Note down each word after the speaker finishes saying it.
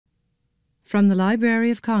From the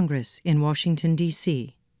Library of Congress in Washington,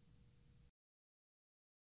 D.C.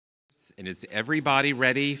 And is everybody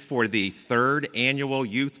ready for the third annual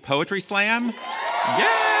Youth Poetry Slam?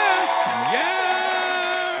 Yes!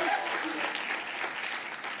 Yes!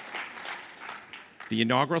 The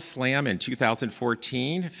inaugural slam in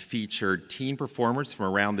 2014 featured teen performers from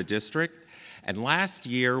around the district, and last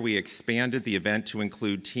year we expanded the event to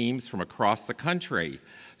include teams from across the country.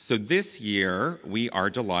 So this year, we are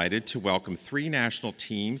delighted to welcome 3 national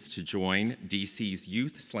teams to join DC's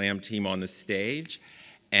Youth Slam team on the stage.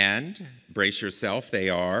 And, brace yourself, they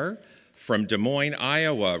are from Des Moines,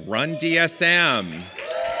 Iowa, Run DSM.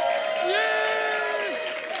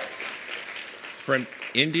 Yay! From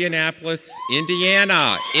Indianapolis,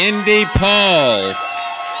 Indiana, Indy Pulse.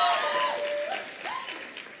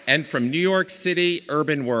 And from New York City,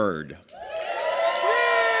 Urban Word.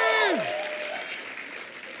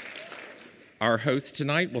 Our host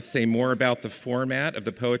tonight will say more about the format of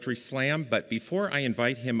the Poetry Slam, but before I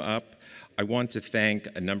invite him up, I want to thank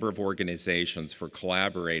a number of organizations for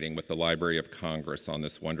collaborating with the Library of Congress on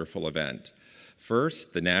this wonderful event.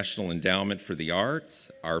 First, the National Endowment for the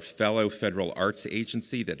Arts, our fellow federal arts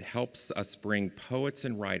agency that helps us bring poets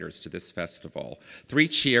and writers to this festival. 3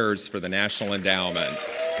 cheers for the National Endowment.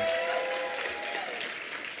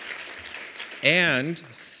 And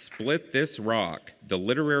Split This Rock, the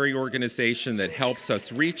literary organization that helps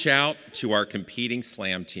us reach out to our competing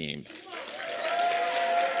slam teams.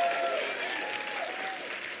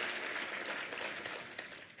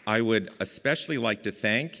 I would especially like to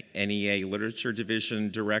thank NEA Literature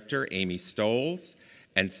Division Director Amy Stoles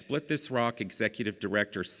and Split This Rock Executive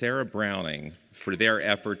Director Sarah Browning for their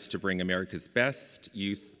efforts to bring America's best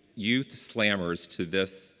youth slammers to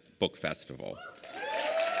this book festival.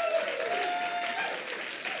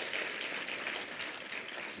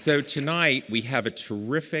 So tonight, we have a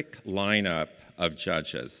terrific lineup of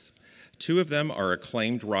judges. 2 of them are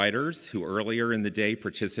acclaimed writers who earlier in the day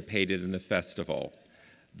participated in the festival.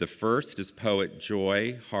 The first is poet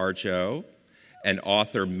Joy Harjo and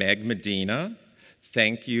author Meg Medina.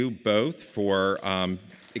 Thank you both for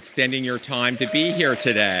extending your time to be here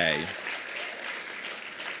today.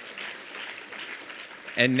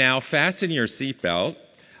 And now fasten your seatbelt.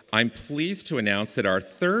 I'm pleased to announce that our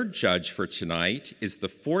third judge for tonight is the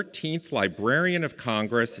 14th Librarian of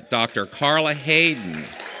Congress, Dr. Carla Hayden.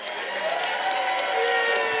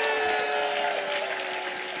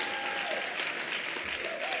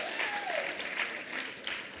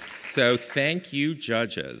 So thank you,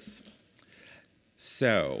 judges.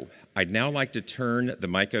 So I'd now like to turn the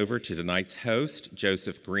mic over to tonight's host,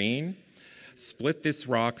 Joseph Green, Split This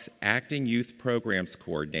Rock's Acting Youth Programs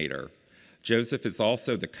Coordinator. Joseph is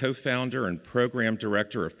also the co-founder and program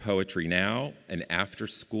director of Poetry Now, an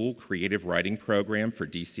after-school creative writing program for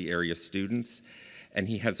DC area students, and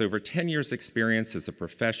he has over 10 years' experience as a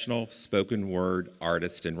professional spoken word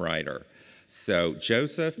artist and writer. So,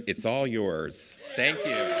 Joseph, it's all yours. Thank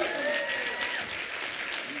you.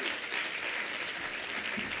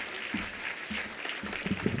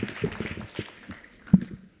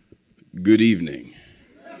 Good evening.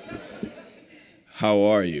 How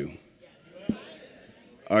are you?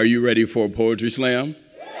 Are you ready for a poetry slam?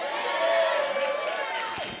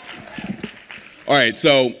 All right,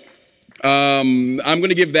 so I'm going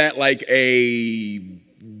to give that like a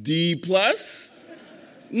D+.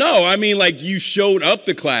 No, I mean like you showed up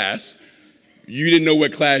to class, you didn't know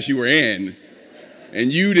what class you were in,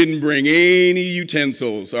 and you didn't bring any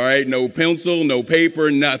utensils, all right? No pencil, no paper,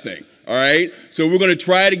 nothing, all right? So we're going to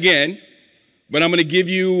try it again, but I'm going to give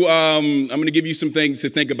you some things to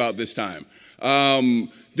think about this time.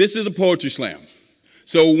 This is a poetry slam.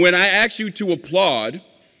 So when I ask you to applaud,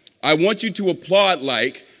 I want you to applaud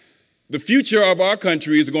like the future of our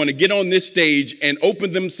country is going to get on this stage and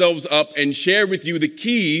open themselves up and share with you the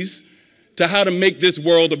keys to how to make this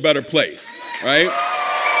world a better place, right?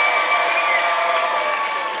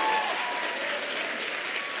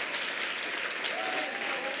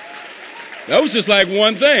 That was just like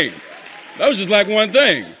one thing.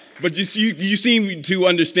 But you seem to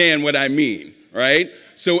understand what I mean, right?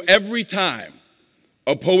 So every time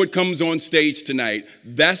a poet comes on stage tonight,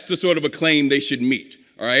 that's the sort of acclaim they should meet,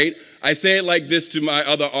 all right? I say it like this to my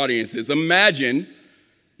other audiences. Imagine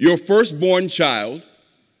your firstborn child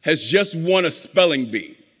has just won a spelling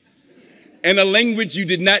bee in a language you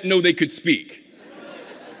did not know they could speak.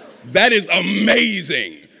 That is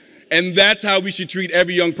amazing. And that's how we should treat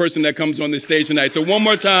every young person that comes on this stage tonight. So one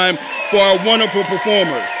more time for our wonderful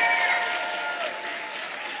performers.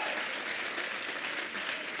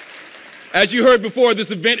 As you heard before, this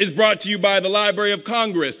event is brought to you by the Library of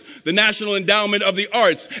Congress, the National Endowment of the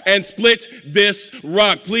Arts, and Split This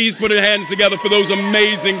Rock. Please put your hands together for those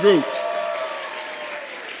amazing groups.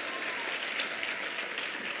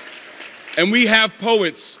 And we have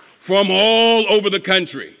poets from all over the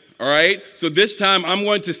country, all right? So this time I'm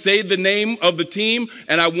going to say the name of the team,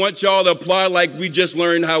 and I want y'all to applaud like we just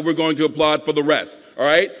learned how we're going to applaud for the rest, all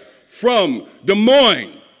right? From Des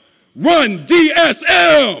Moines, Run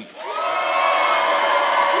DSM!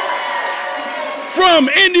 From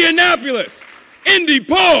Indianapolis, Indy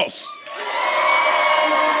Pulse.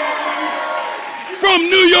 From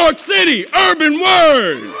New York City, Urban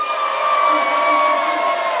Word.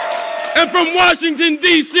 And from Washington,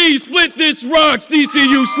 D.C., Split This Rock's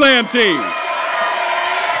DCU Slam Team.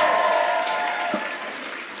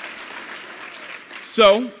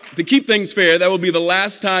 So, to keep things fair, that will be the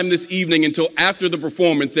last time this evening until after the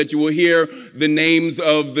performance that you will hear the names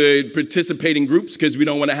of the participating groups, because we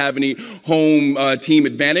don't want to have any home team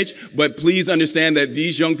advantage. But please understand that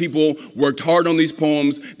these young people worked hard on these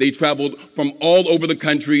poems. They traveled from all over the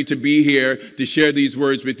country to be here to share these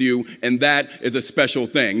words with you, and that is a special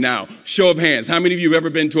thing. Now, show of hands, how many of you have ever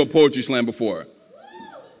been to a poetry slam before?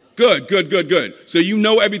 Good, good, good, good. So you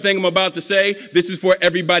know everything I'm about to say. This is for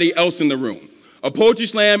everybody else in the room. A poetry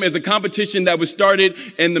slam is a competition that was started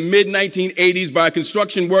in the mid-1980s by a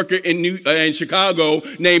construction worker in Chicago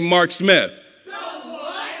named Mark Smith. So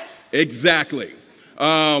what? Exactly.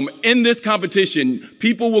 In this competition,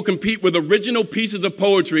 people will compete with original pieces of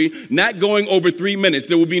poetry, not going over 3 minutes.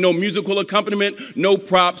 There will be no musical accompaniment, no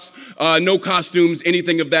props, no costumes,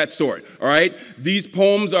 anything of that sort, all right? These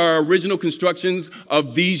poems are original constructions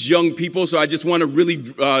of these young people, so I just want to really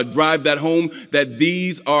drive that home, that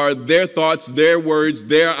these are their thoughts, their words,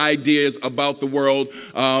 their ideas about the world,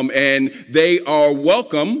 and they are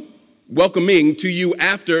welcoming to you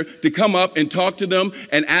after to come up and talk to them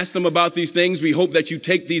and ask them about these things. We hope that you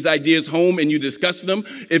take these ideas home and you discuss them.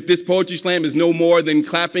 If this poetry slam is no more than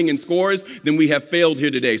clapping and scores, then we have failed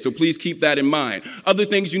here today. So please keep that in mind. Other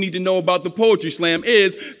things you need to know about the poetry slam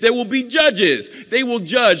is there will be judges. They will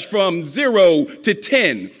judge from 0 to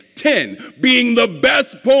 10. 10 being the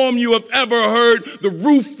best poem you have ever heard. The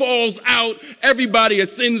roof falls out. Everybody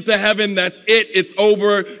ascends to heaven. That's it. It's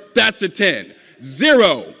over. That's a 10.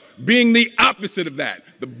 0 being the opposite of that.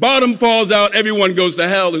 The bottom falls out, everyone goes to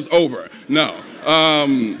hell, is over. No.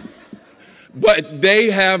 But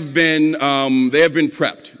they have been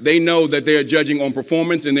prepped. They know that they are judging on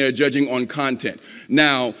performance and they are judging on content.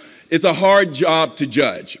 Now, it's a hard job to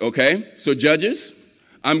judge, okay? So judges,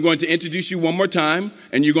 I'm going to introduce you one more time,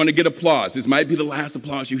 and you're going to get applause. This might be the last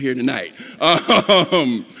applause you hear tonight.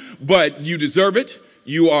 But you deserve it.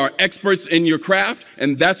 You are experts in your craft,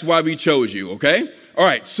 and that's why we chose you, okay? All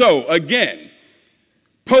right, so again,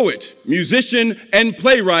 poet, musician, and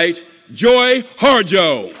playwright, Joy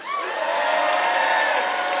Harjo.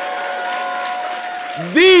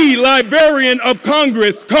 The Librarian of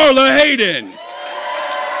Congress, Carla Hayden.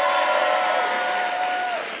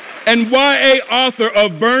 And YA author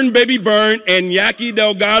of Burn Baby Burn and Yaki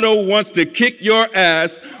Delgado Wants to Kick Your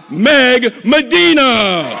Ass, Meg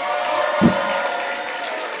Medina.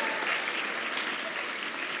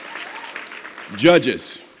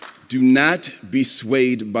 Judges, do not be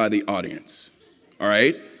swayed by the audience, all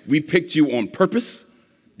right? We picked you on purpose.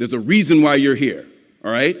 There's a reason why you're here,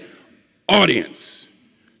 all right? Audience,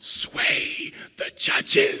 sway the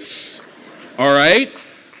judges, all right?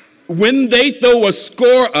 When they throw a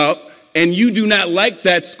score up and you do not like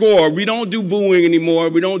that score, we don't do booing anymore.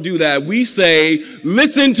 We don't do that. We say,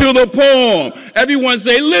 listen to the poem. Everyone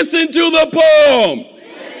say, listen to the poem.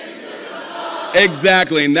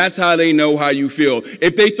 Exactly, and that's how they know how you feel.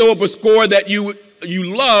 If they throw up a score that you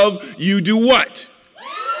love, you do what?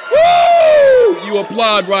 Woo! You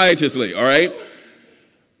applaud riotously, all right?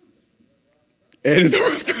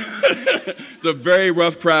 It's a very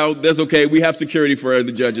rough crowd. That's okay. We have security for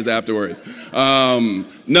the judges afterwards.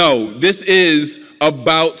 No, this is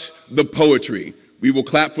about the poetry. We will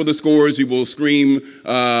clap for the scores. We will scream,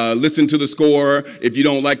 listen to the score if you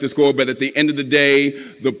don't like the score. But at the end of the day,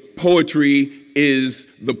 the poetry is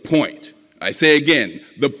the point. I say again,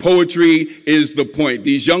 the poetry is the point.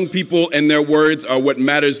 These young people and their words are what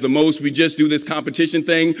matters the most. We just do this competition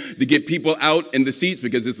thing to get people out in the seats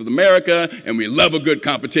because this is America and we love a good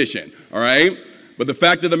competition, all right? But the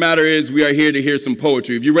fact of the matter is we are here to hear some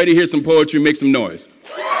poetry. If you're ready to hear some poetry, make some noise.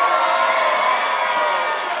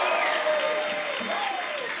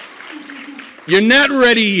 You're not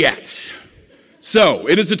ready yet. So,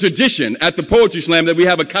 it is a tradition at the Poetry Slam that we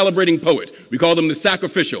have a calibrating poet. We call them the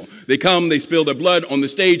sacrificial. They come, they spill their blood on the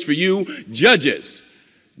stage for you. Judges,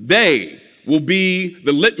 They will be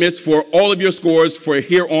the litmus for all of your scores for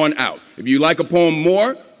here on out. If you like a poem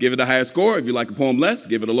more, give it a higher score. If you like a poem less,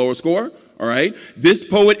 give it a lower score. All right? This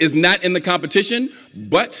poet is not in the competition,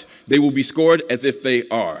 but they will be scored as if they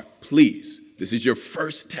are. Please, this is your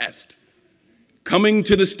first test. Coming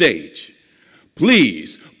to the stage,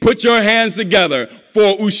 please put your hands together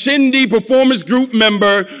for Ushindi Performance Group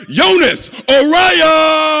member Jonas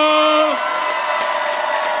Araya.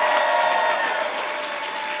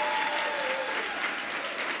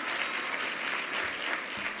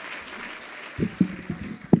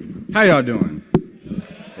 How y'all doing?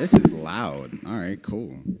 This is loud. All right,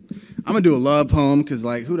 cool. I'm gonna do a love poem because,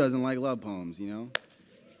 like, who doesn't like love poems, you know?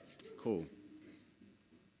 Cool.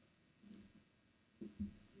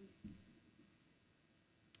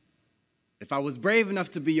 If I was brave enough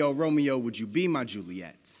to be your Romeo, would you be my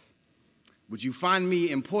Juliet? Would you find me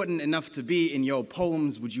important enough to be in your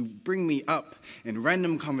poems? Would you bring me up in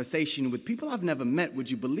random conversation with people I've never met? Would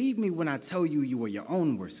you believe me when I tell you you are your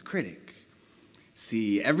own worst critic?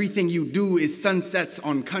 See, everything you do is sunsets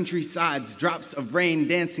on countrysides, drops of rain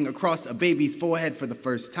dancing across a baby's forehead for the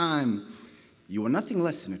first time. You are nothing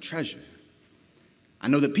less than a treasure. I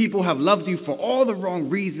know that people have loved you for all the wrong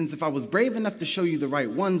reasons. If I was brave enough to show you the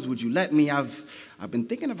right ones, would you let me? I've been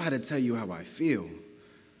thinking of how to tell you how I feel.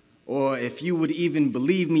 Or if you would even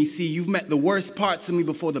believe me, see, you've met the worst parts of me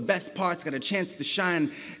before the best parts got a chance to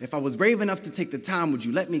shine. If I was brave enough to take the time, would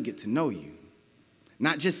you let me get to know you?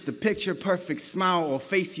 Not just the picture-perfect smile or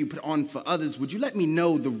face you put on for others. Would you let me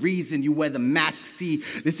know the reason you wear the mask? See,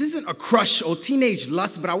 this isn't a crush or teenage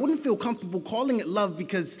lust, but I wouldn't feel comfortable calling it love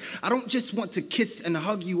because I don't just want to kiss and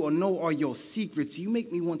hug you or know all your secrets. You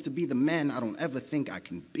make me want to be the man I don't ever think I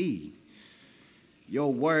can be.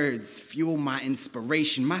 Your words fuel my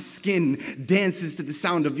inspiration. My skin dances to the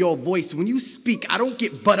sound of your voice. When you speak, I don't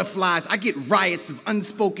get butterflies. I get riots of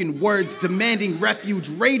unspoken words, demanding refuge,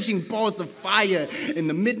 raging balls of fire in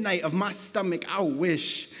the midnight of my stomach. I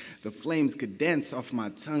wish the flames could dance off my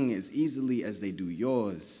tongue as easily as they do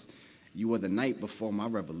yours. You were the night before my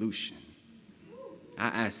revolution. I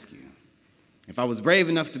ask you, if I was brave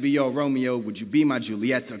enough to be your Romeo, would you be my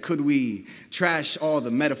Juliet? Or could we trash all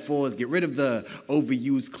the metaphors, get rid of the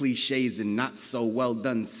overused cliches and not so well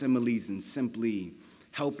done similes, and simply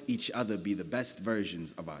help each other be the best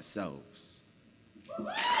versions of ourselves?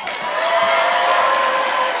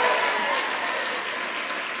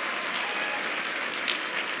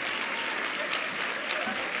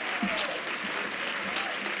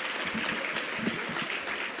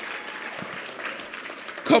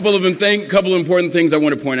 Couple of important things I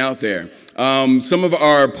want to point out there. Some of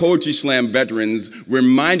our Poetry Slam veterans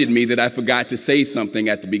reminded me that I forgot to say something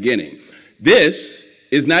at the beginning. This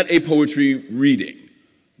is not a poetry reading.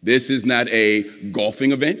 This is not a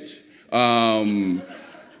golfing event.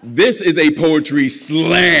 This is a poetry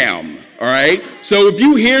slam, all right? So if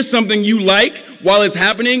you hear something you like while it's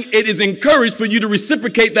happening, it is encouraged for you to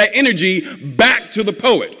reciprocate that energy back to the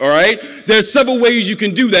poet, all right? There's several ways you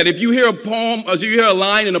can do that. If you hear a poem, or you hear a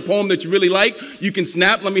line in a poem that you really like, you can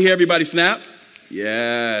snap. Let me hear everybody snap.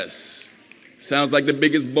 Yes. Sounds like the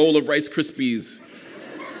biggest bowl of Rice Krispies.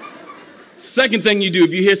 Second thing you do,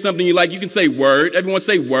 if you hear something you like, you can say word. Everyone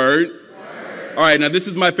say word. Word. All right, now this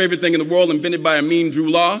is my favorite thing in the world, invented by Amin Drew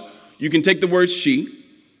Law. You can take the word she,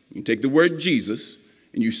 you can take the word Jesus,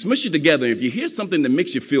 and you smush it together. If you hear something that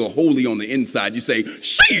makes you feel holy on the inside, you say,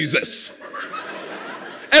 Jesus.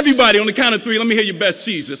 Everybody, on the count of three, let me hear your best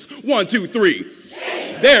Jesus. 1, 2, 3.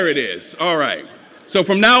 Jesus. There it is. All right. So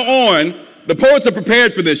from now on, the poets are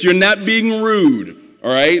prepared for this. You're not being rude.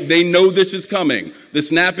 All right? They know this is coming. The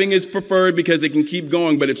snapping is preferred because they can keep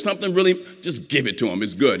going, but if something really, just give it to them.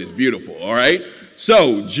 It's good. It's beautiful. All right?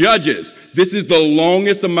 So, judges, this is the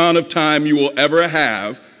longest amount of time you will ever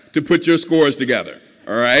have to put your scores together.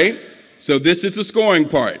 All right? So this is the scoring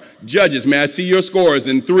part. Judges, may I see your scores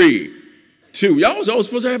in 3, 2. Y'all was always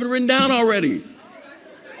supposed to have it written down already.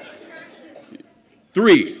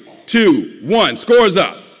 3, 2, 1. Scores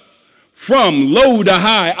up. From low to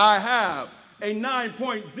high, I have a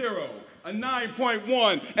 9.0, a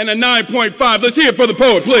 9.1, and a 9.5. Let's hear it for the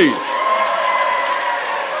poet, please.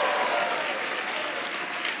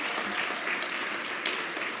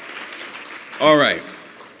 All right.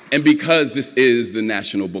 And because this is the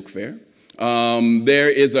National Book Fair,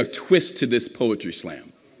 there is a twist to this poetry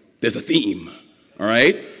slam. There's a theme, all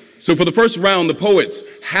right? So for the first round, the poets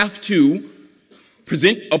have to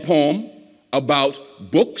present a poem about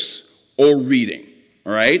books or reading,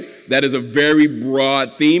 all right? That is a very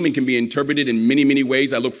broad theme and can be interpreted in many, many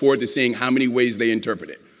ways. I look forward to seeing how many ways they interpret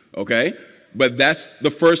it, okay? But that's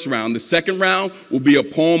the first round. The second round will be a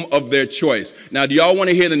poem of their choice. Now, do y'all want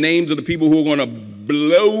to hear the names of the people who are going to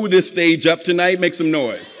blow this stage up tonight? Make some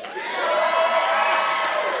noise.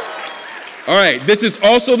 All right, this is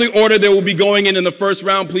also the order that will be going in the first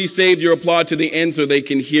round. Please save your applause to the end so they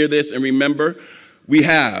can hear this and remember. We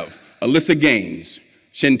have Alyssa Gaines,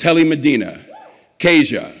 Chantelly Medina,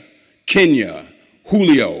 Kasia, Kenya,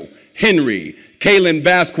 Julio, Henry, Kaylin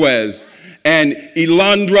Vasquez, and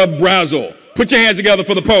Elandra Brazel. Put your hands together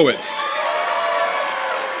for the poets.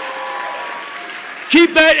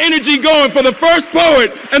 Keep that energy going for the first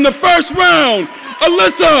poet and the first round,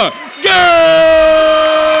 Alyssa Gaines!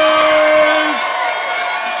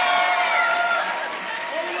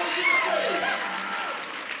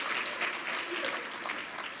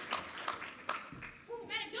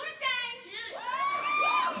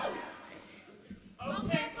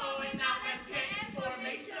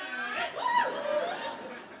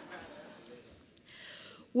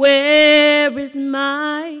 Where is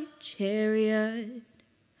my chariot?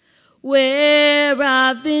 Where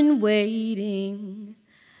I've been waiting.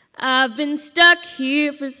 I've been stuck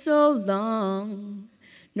here for so long.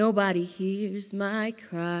 Nobody hears my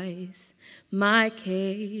cries, my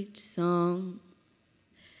cage song.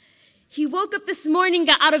 He woke up this morning,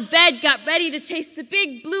 got out of bed, got ready to chase the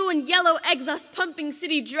big blue and yellow exhaust-pumping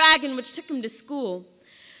city dragon which took him to school.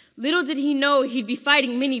 Little did he know he'd be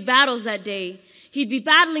fighting many battles that day. He'd be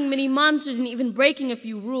battling many monsters and even breaking a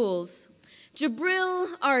few rules. Jabril,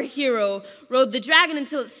 our hero, rode the dragon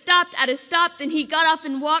until it stopped at a stop, then he got off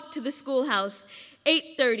and walked to the schoolhouse.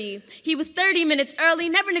 8:30. He was 30 minutes early,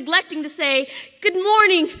 never neglecting to say, "Good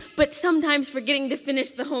morning," but sometimes forgetting to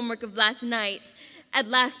finish the homework of last night. At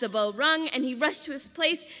last the bell rung, and he rushed to his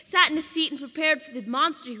place, sat in his seat, and prepared for the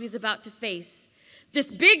monster he was about to face.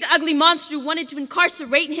 This big, ugly monster who wanted to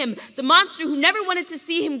incarcerate him, the monster who never wanted to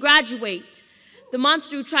see him graduate. The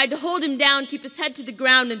monster who tried to hold him down, keep his head to the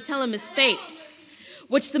ground, and tell him his fate,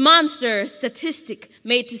 which the monster, statistic,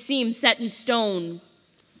 made to seem set in stone.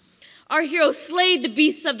 Our hero slayed the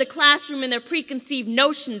beasts of the classroom and their preconceived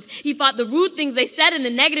notions. He fought the rude things they said and the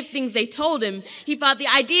negative things they told him. He fought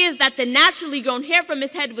the ideas that the naturally grown hair from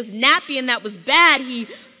his head was nappy and that was bad. He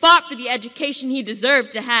fought for the education he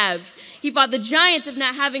deserved to have. He fought the giant of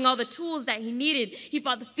not having all the tools that he needed. He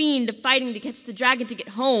fought the fiend of fighting to catch the dragon to get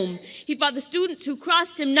home. He fought the students who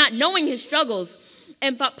crossed him not knowing his struggles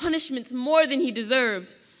and fought punishments more than he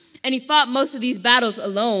deserved. And he fought most of these battles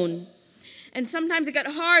alone. And sometimes it got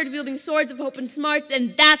hard wielding swords of hope and smarts,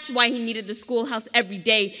 and that's why he needed the schoolhouse every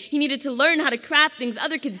day. He needed to learn how to craft things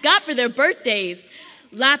other kids got for their birthdays.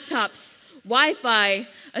 Laptops, Wi-Fi,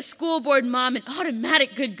 a school board mom, and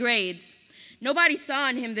automatic good grades. Nobody saw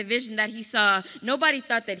in him the vision that he saw. Nobody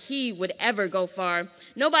thought that he would ever go far.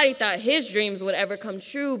 Nobody thought his dreams would ever come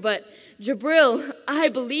true. But Jabril, I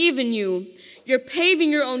believe in you. You're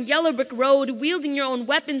paving your own yellow brick road, wielding your own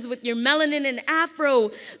weapons with your melanin and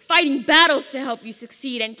afro, fighting battles to help you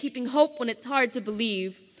succeed and keeping hope when it's hard to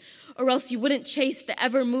believe. Or else you wouldn't chase the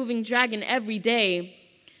ever-moving dragon every day.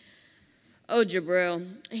 Oh,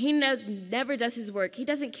 Jabril, he never does his work. He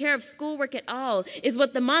doesn't care of schoolwork at all, is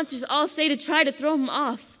what the monsters all say to try to throw him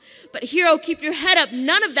off. But hero, keep your head up.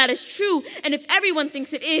 None of that is true. And if everyone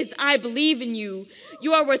thinks it is, I believe in you.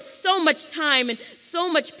 You are worth so much time and so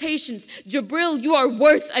much patience. Jabril, you are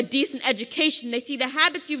worth a decent education. They see the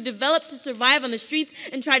habits you've developed to survive on the streets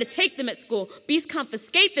and try to take them at school. Beasts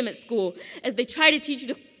confiscate them at school as they try to teach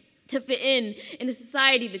you to fit in a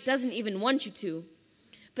society that doesn't even want you to.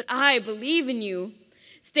 But I believe in you.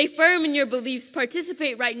 Stay firm in your beliefs,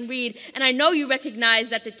 participate, write, and read. And I know you recognize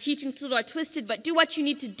that the teaching tools are twisted, but do what you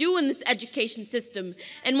need to do in this education system.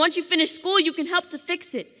 And once you finish school, you can help to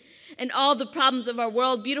fix it. And all the problems of our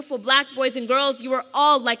world, beautiful black boys and girls, you are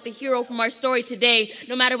all like the hero from our story today.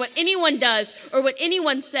 No matter what anyone does or what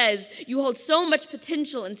anyone says, you hold so much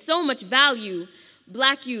potential and so much value.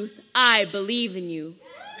 Black youth, I believe in you.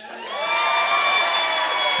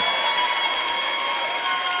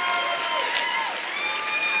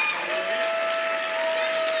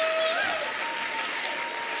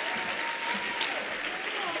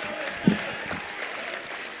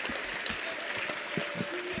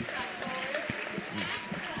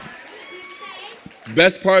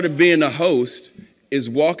 Best part of being a host is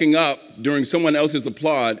walking up during someone else's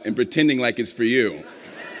applaud and pretending like it's for you.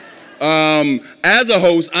 As a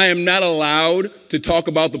host, I am not allowed to talk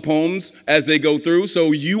about the poems as they go through,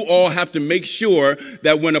 so you all have to make sure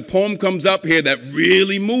that when a poem comes up here that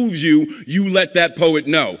really moves you, you let that poet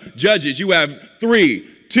know. Judges, you have 3,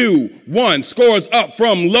 2, 1. Scores up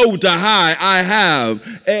from low to high. I have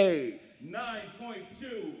a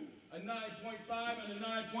 9.2, A 9.5 and a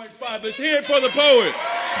 9.5. Let's hear it for the poets.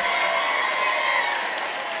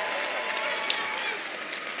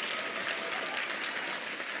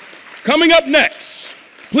 Coming up next,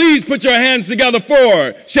 please put your hands together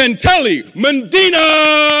for Chantelli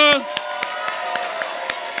Medina.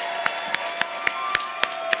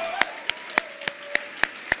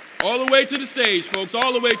 All the way to the stage, folks,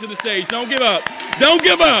 all the way to the stage. Don't give up. Don't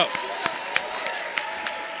give up.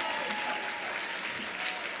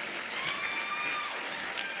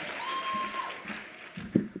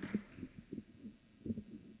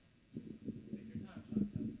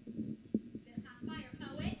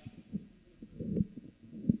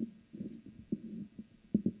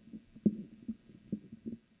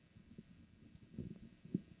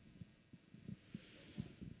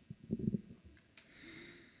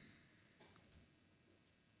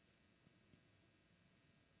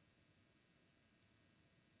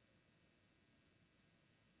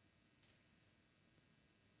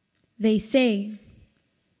 They say,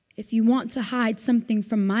 if you want to hide something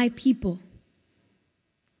from my people,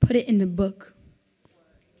 put it in a book.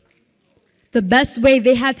 The best way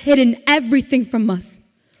they have hidden everything from us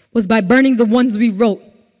was by burning the ones we wrote.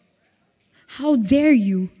 How dare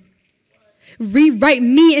you rewrite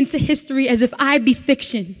me into history as if I be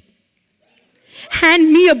fiction?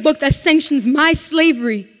 Hand me a book that sanctions my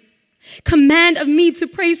slavery. Command of me to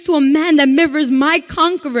praise to a man that mirrors my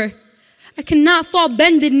conqueror. I cannot fall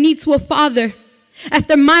bended knee to a father.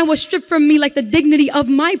 After mine was stripped from me like the dignity of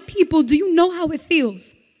my people, do you know how it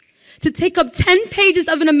feels? To take up 10 pages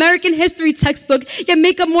of an American history textbook, yet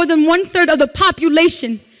make up more than 1/3 of the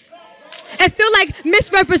population. I feel like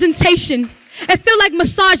misrepresentation. I feel like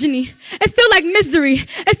misogyny. I feel like misery.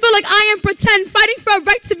 I feel like I am pretend, fighting for a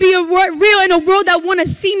right to be real in a world that want to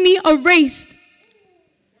see me erased.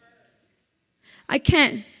 I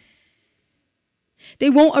can't. They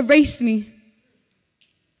won't erase me.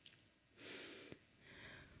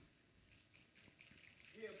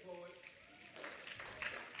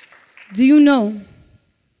 Do you know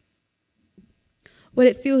what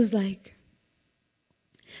it feels like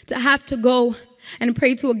to have to go and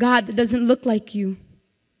pray to a God that doesn't look like you?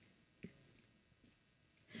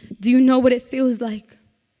 Do you know what it feels like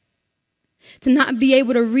to not be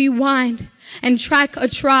able to rewind and track a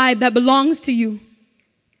tribe that belongs to you?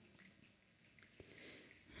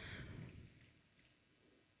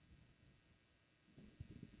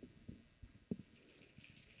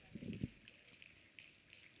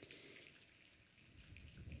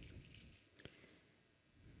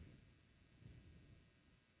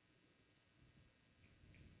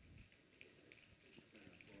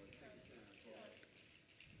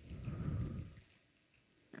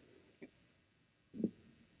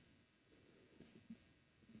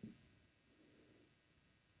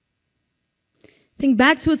 Think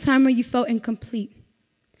back to a time where you felt incomplete,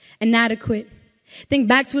 inadequate. Think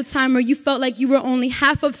back to a time where you felt like you were only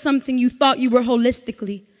half of something you thought you were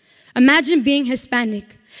holistically. Imagine being Hispanic,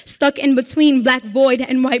 stuck in between black void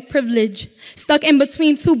and white privilege, stuck in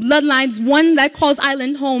between two bloodlines, one that calls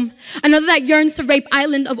island home, another that yearns to rape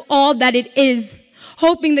island of all that it is,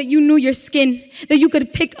 hoping that you knew your skin, that you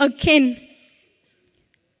could pick a kin.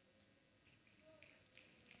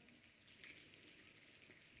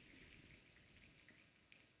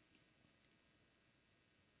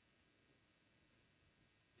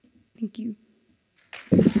 Thank you.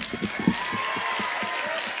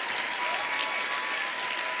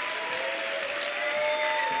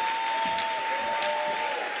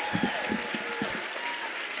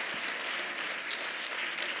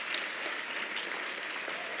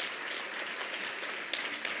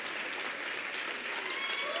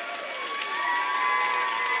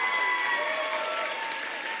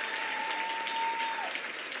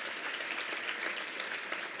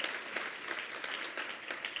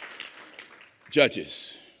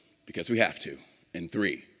 Judges, because we have to. In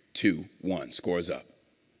 3, 2, 1, scores up.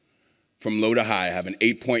 From low to high, I have an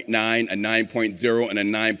 8.9, a 9.0, and a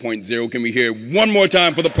 9.0. Can we hear one more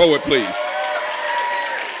time for the poet, please?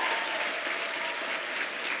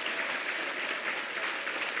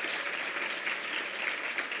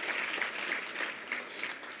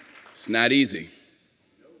 It's not easy.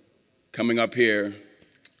 Coming up here,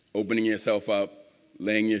 opening yourself up,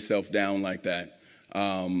 laying yourself down like that.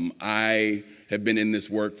 I have been in this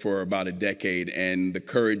work for about a decade, and the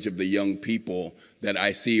courage of the young people that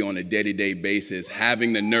I see on a day-to-day basis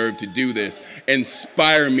having the nerve to do this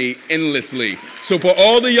inspire me endlessly. So for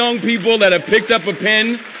all the young people that have picked up a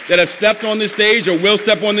pen, that have stepped on this stage or will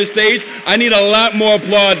step on this stage, I need a lot more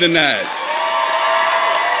applaud than that.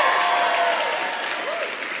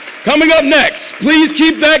 Coming up next, please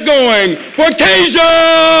keep that going for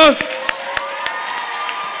Kasia!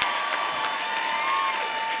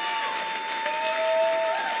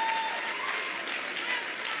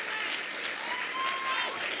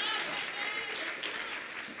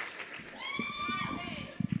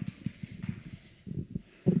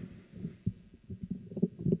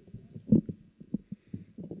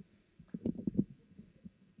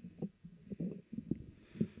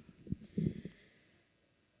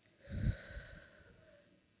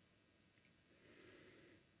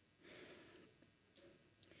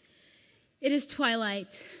 It is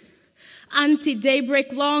twilight. Ante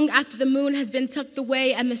daybreak, long after the moon has been tucked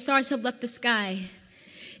away and the stars have left the sky.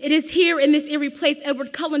 It is here in this eerie place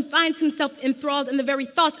Edward Cullen finds himself enthralled in the very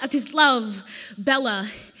thoughts of his love, Bella.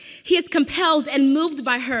 He is compelled and moved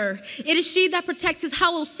by her. It is she that protects his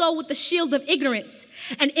hollow soul with the shield of ignorance.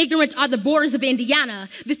 And ignorant are the borders of Indiana,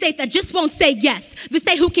 the state that just won't say yes, the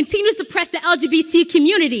state who continues to suppress the LGBT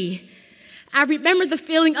community. I remember the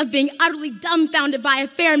feeling of being utterly dumbfounded by a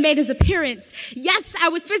fair maiden's appearance. Yes, I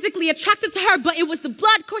was physically attracted to her, but it was the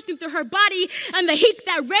blood coursing through her body and the heat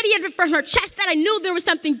that radiated from her chest that I knew there was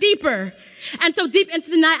something deeper. And so deep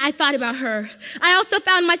into the night, I thought about her. I also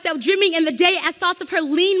found myself dreaming in the day as thoughts of her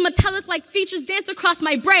lean, metallic-like features danced across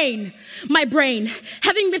my brain. My brain,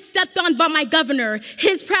 having been stepped on by my governor,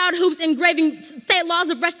 his proud hooves engraving state laws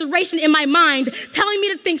of restoration in my mind, telling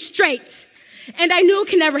me to think straight. And I knew it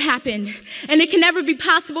can never happen, and it can never be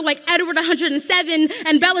possible like Edward 107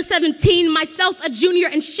 and Bella 17, myself a junior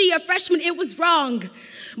and she a freshman. It was wrong,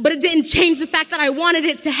 but it didn't change the fact that I wanted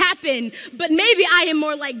it to happen. But maybe I am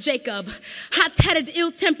more like Jacob, hot-headed,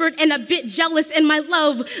 ill-tempered, and a bit jealous in my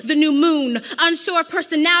love, the new moon, unsure of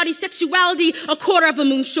personality, sexuality, a quarter of a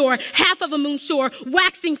moon shore, half of a moon shore,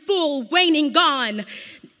 waxing full, waning gone.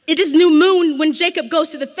 It is new moon when Jacob goes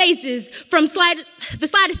through the phases. From the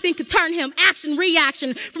slightest thing could turn him, action,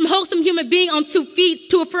 reaction, from wholesome human being on 2 feet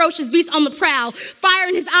to a ferocious beast on the prowl. Fire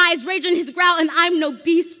in his eyes, rage in his growl, and I'm no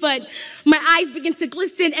beast, but my eyes begin to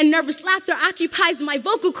glisten and nervous laughter occupies my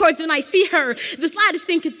vocal cords when I see her. The slightest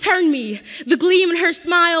thing could turn me. The gleam in her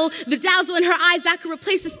smile, the dazzle in her eyes that could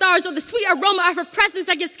replace the stars, or the sweet aroma of her presence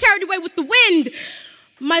that gets carried away with the wind.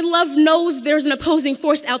 My love knows there's an opposing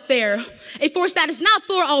force out there, a force that is not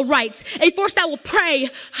for all rights, a force that will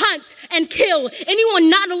prey, hunt, and kill anyone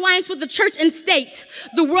not in alliance with the church and state.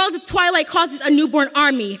 The world of twilight causes a newborn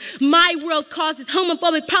army. My world causes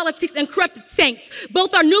homophobic politics and corrupted saints.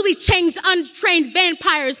 Both are newly changed, untrained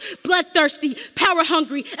vampires, bloodthirsty,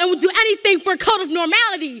 power-hungry, and will do anything for a code of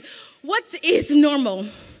normality. What is normal?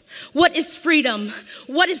 What is freedom?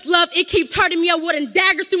 What is love? It keeps hurting me a wooden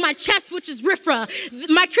dagger through my chest, which is Rifra.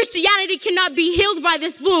 My Christianity cannot be healed by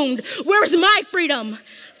this wound. Where is my freedom?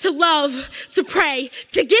 To love, to pray,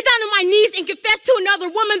 to get down on my knees and confess to another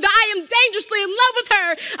woman that I am dangerously in love with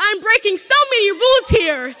her. I'm breaking so many rules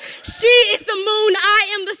here. She is the moon, I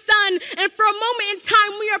am the sun, and for a moment in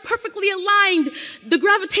time, we are perfectly aligned. The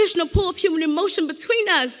gravitational pull of human emotion between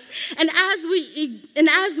us. And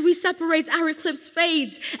as we separate, our eclipse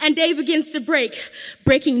fades and day begins to break.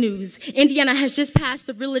 Breaking news. Indiana has just passed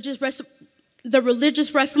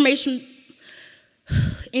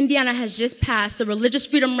Indiana has just passed the Religious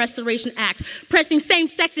Freedom Restoration Act, pressing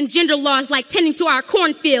same-sex and gender laws like tending to our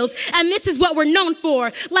cornfields. And this is what we're known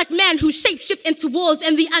for, like men who shapeshift into wolves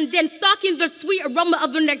and the undead stalking the sweet aroma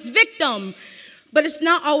of their next victim. But it's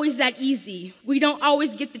not always that easy. We don't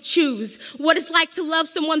always get to choose what it's like to love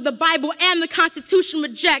someone the Bible and the Constitution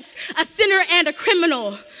rejects, a sinner and a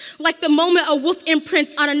criminal. Like the moment a wolf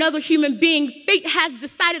imprints on another human being, fate has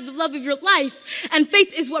decided the love of your life. And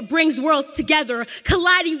fate is what brings worlds together,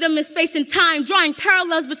 colliding them in space and time, drawing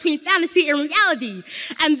parallels between fantasy and reality.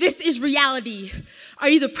 And this is reality. Are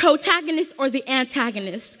you the protagonist or the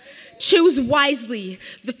antagonist? Choose wisely.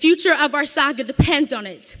 The future of our saga depends on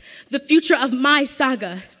it. The future of my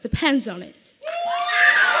saga depends on it.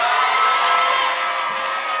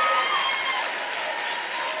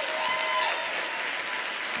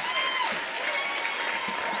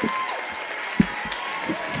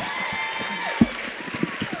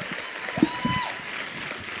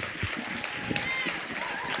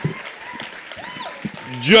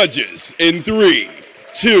 Judges in 3,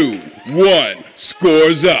 2, 1,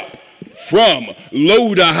 scores up. From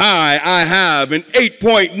low to high, I have an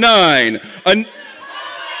 8.9, a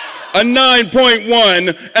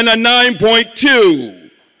 9.1, and a 9.2.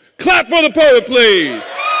 Clap for the poet, please.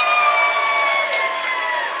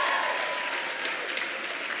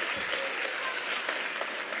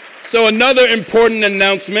 So another important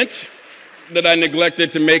announcement that I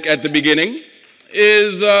neglected to make at the beginning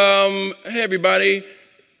is, hey everybody,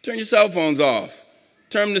 turn your cell phones off.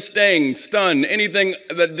 Term to sting, stun, anything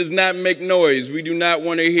that does not make noise. We do not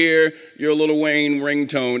want to hear your Lil Wayne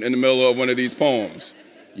ringtone in the middle of one of these poems.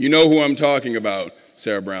 You know who I'm talking about,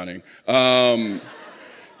 Sarah Browning.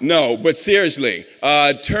 No, but seriously,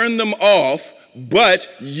 turn them off, but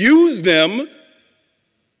use them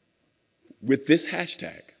with this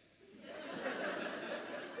hashtag.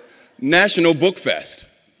 National Book Fest.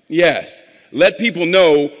 Yes, let people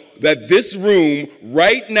know that this room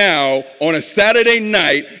right now on a Saturday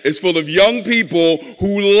night is full of young people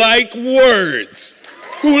who like words,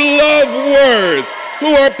 who love words,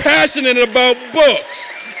 who are passionate about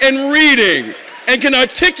books and reading and can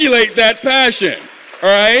articulate that passion, all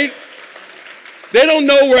right? They don't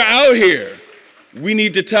know we're out here. We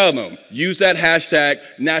need to tell them. Use that hashtag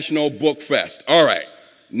National Book Fest. All right,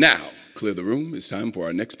 now, clear the room. It's time for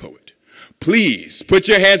our next poet. Please put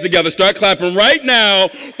your hands together. Start clapping right now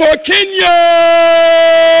for Kenya!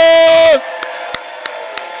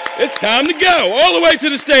 It's time to go. All the way to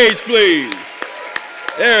the stage, please.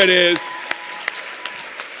 There it is.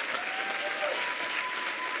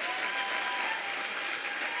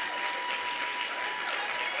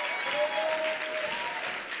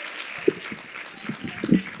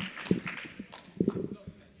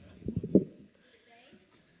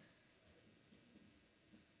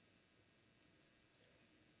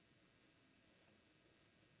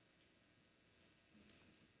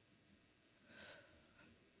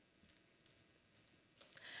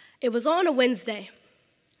 It was on a Wednesday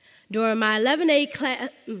during my 11A class.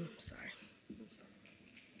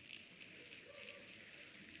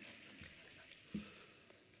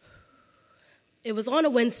 It was on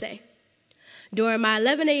a Wednesday during my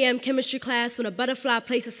 11 a.m. chemistry class when a butterfly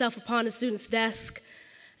placed itself upon the student's desk,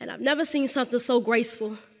 and I've never seen something so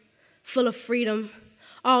graceful, full of freedom,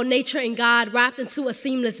 all nature and God wrapped into a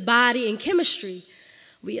seamless body. In chemistry,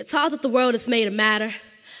 we are taught that the world is made of matter,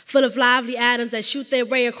 full of lively atoms that shoot their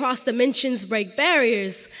way across dimensions, break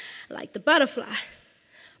barriers like the butterfly.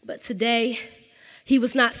 But today, he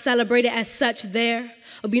was not celebrated as such there.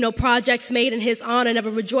 There'll be no projects made in his honor, never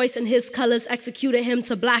rejoiced in his colors, executed him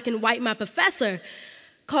to black and white. My professor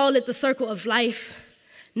called it the circle of life,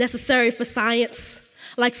 necessary for science,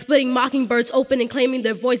 like splitting mockingbirds open and claiming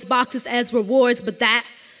their voice boxes as rewards, but that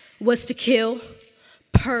was to kill,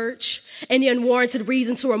 purge, any unwarranted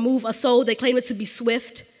reason to remove a soul they claim it to be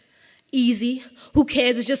swift, easy. Who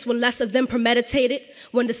cares? It's just one less of them premeditated,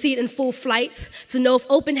 one deceit in full flight, to know if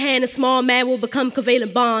open hand and small man will become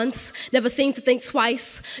covalent bonds. Never seem to think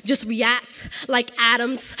twice, just react like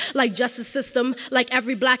atoms, like justice system, like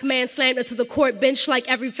every black man slammed into the court bench, like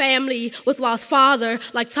every family with lost father,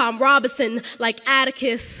 like Tom Robinson, like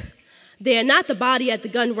Atticus. They are not the body at the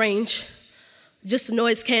gun range, just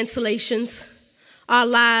noise cancellations. Our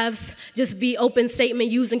lives just be open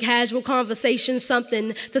statement using casual conversation,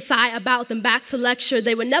 something to sigh about, them back to lecture.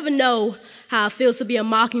 They would never know how it feels to be a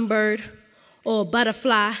mockingbird or a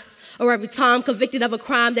butterfly, or every time convicted of a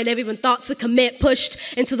crime they never even thought to commit, pushed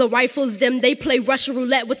into the rifle's dim. They play Russian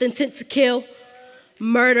roulette with intent to kill,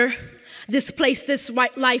 murder, displace this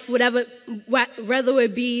right life, whether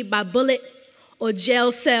it be by bullet or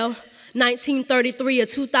jail cell. 1933 or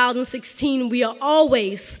 2016, we are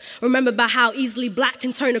always remembered by how easily black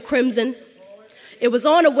can turn to crimson. It was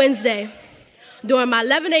on a Wednesday during my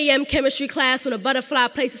 11 a.m. chemistry class when a butterfly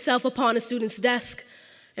placed itself upon a student's desk.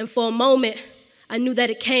 And for a moment, I knew that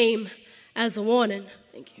it came as a warning.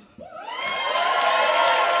 Thank you.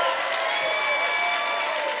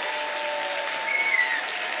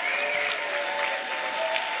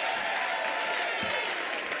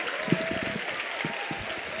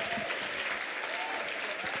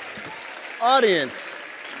 Audience,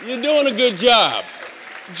 you're doing a good job.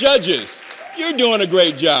 Judges, you're doing a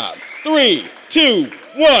great job. 3, 2,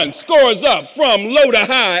 1, scores up from low to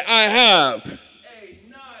high. I have a 9.3,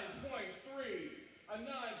 a 9.5,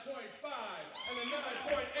 and a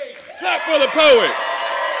 9.8. Clap for the poet.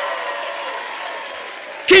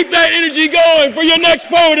 Keep that energy going for your next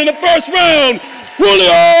poet in the first round,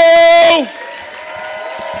 Julio!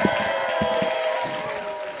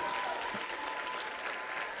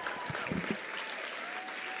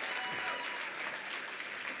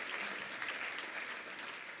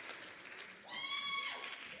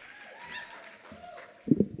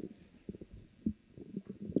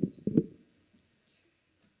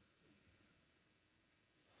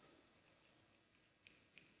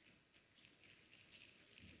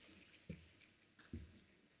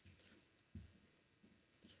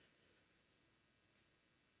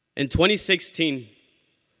 In 2016,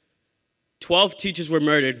 12 teachers were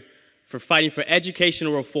murdered for fighting for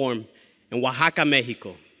educational reform in Oaxaca,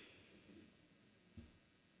 Mexico.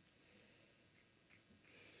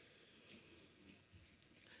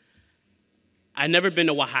 I've never been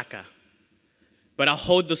to Oaxaca, but I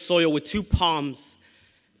hold the soil with 2 palms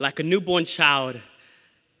like a newborn child.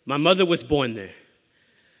 My mother was born there.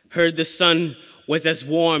 Heard the sun was as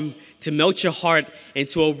warm to melt your heart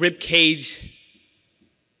into a rib cage.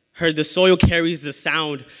 Heard the soil carries the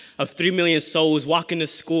sound of 3 million souls walking to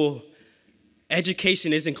school.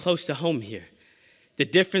 Education isn't close to home here. The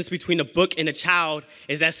difference between a book and a child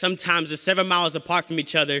is that sometimes they're 7 miles apart from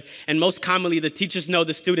each other, and most commonly the teachers know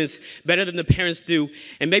the students better than the parents do,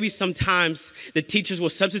 and maybe sometimes the teachers will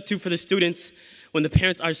substitute for the students when the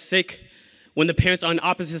parents are sick, when the parents are on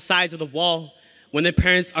opposite sides of the wall, when the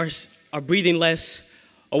parents are breathing less,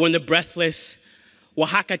 or when they're breathless.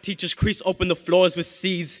 Oaxaca teachers crease open the floors with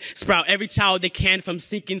seeds, sprout every child they can from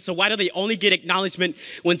sinking. So why do they only get acknowledgement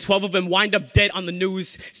when 12 of them wind up dead on the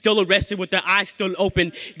news, still arrested with their eyes still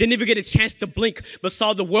open, didn't even get a chance to blink, but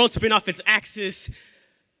saw the world spin off its axis?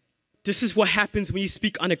 This is what happens when you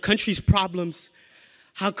speak on a country's problems.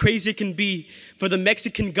 How crazy it can be for the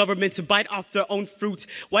Mexican government to bite off their own fruit.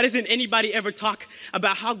 Why doesn't anybody ever talk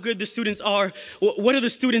about how good the students are? What are the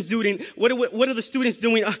students doing? What are the students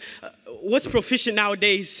doing? What's proficient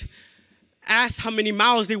nowadays? Ask how many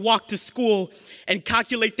miles they walk to school and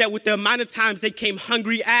calculate that with the amount of times they came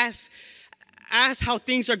hungry. Ask how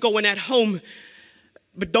things are going at home.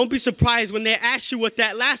 But don't be surprised when they ask you what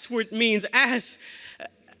that last word means. Ask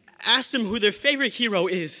them who their favorite hero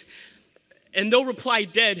is. And they'll reply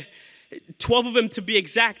dead. 12 of them to be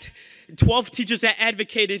exact. 12 teachers that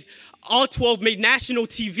advocated. All 12 made national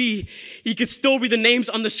TV. You could still read the names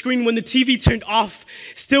on the screen when the TV turned off.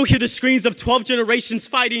 Still hear the screams of 12 generations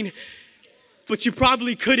fighting. But you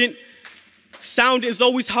probably couldn't. Sound is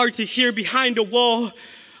always hard to hear behind a wall.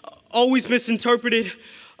 Always misinterpreted.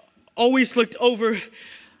 Always looked over.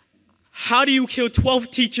 How do you kill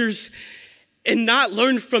 12 teachers and not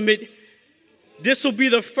learn from it? This will be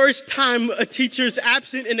the first time a teacher is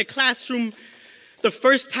absent in a classroom, the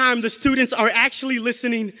first time the students are actually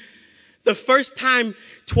listening, the first time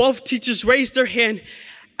 12 teachers raised their hand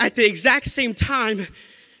at the exact same time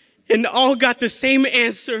and all got the same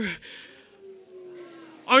answer.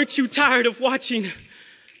 Aren't you tired of watching?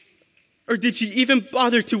 Or did you even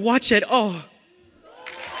bother to watch at all?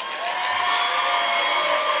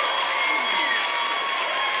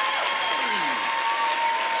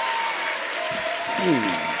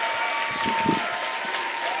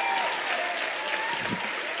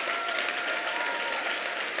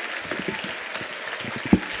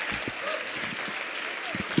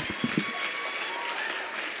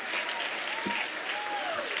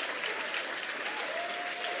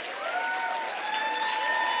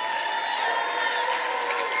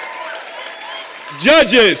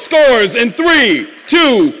 Judges, scores in 3,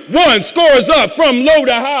 2, 1. Scores up from low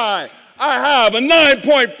to high. I have a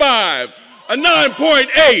 9.5, a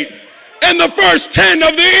 9.8, and the first 10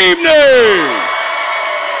 of the evening.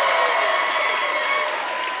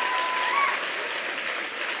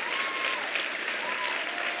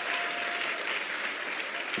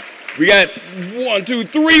 We got 1, 2,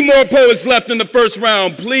 3 more poets left in the first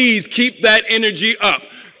round. Please keep that energy up.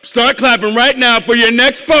 Start clapping right now for your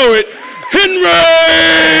next poet, Henry!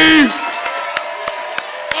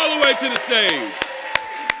 All the way to the stage.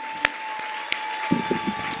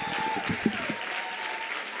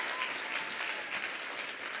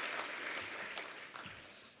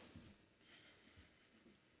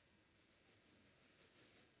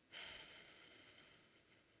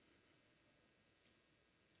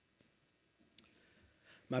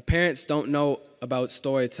 My parents don't know about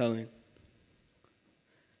storytelling.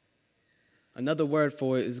 Another word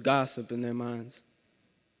for it is gossip in their minds.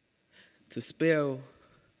 To spill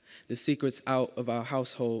the secrets out of our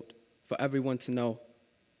household for everyone to know.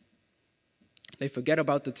 They forget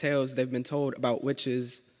about the tales they've been told about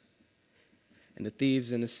witches and the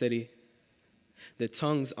thieves in the city. Their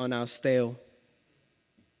tongues are now stale.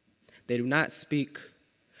 They do not speak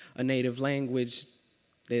a native language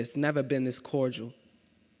that has never been this cordial.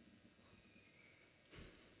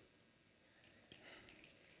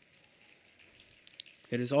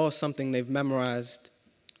 It is all something they've memorized,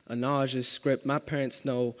 a nauseous script. My parents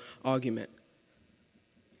know argument.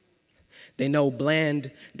 They know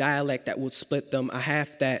bland dialect that will split them, a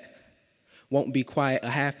half that won't be quiet, a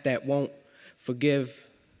half that won't forgive.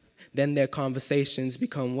 Then their conversations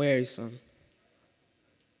become wearisome.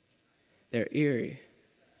 They're eerie.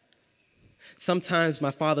 Sometimes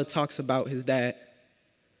my father talks about his dad,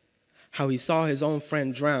 how he saw his own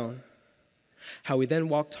friend drown, how he then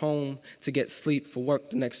walked home to get sleep for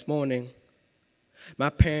work the next morning. My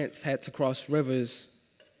parents had to cross rivers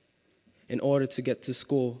in order to get to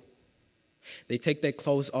school. They take their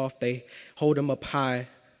clothes off, they hold them up high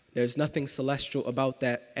There's nothing celestial about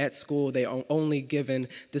that. At school, they are only given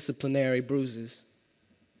disciplinary bruises.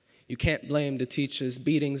 You can't blame the teachers.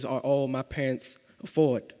 Beatings are all my parents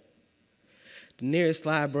afford. The nearest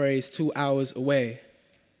library is 2 hours away.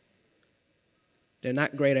 They're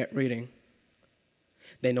not great at reading.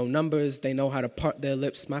 They know numbers. They know how to part their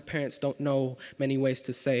lips. My parents don't know many ways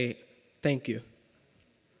to say thank you.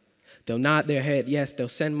 They'll nod their head, yes. They'll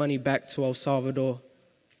send money back to El Salvador.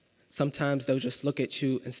 Sometimes they'll just look at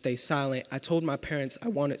you and stay silent. I told my parents I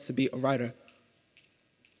wanted to be a writer.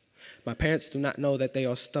 My parents do not know that they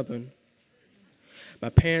are stubborn. My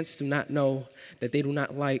parents do not know that they do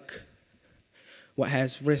not like what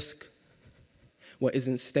has risk, what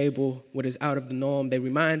isn't stable, what is out of the norm. They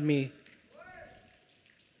remind me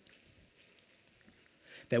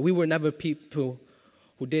that we were never people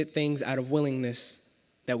who did things out of willingness,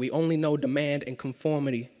 that we only know demand and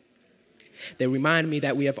conformity. They remind me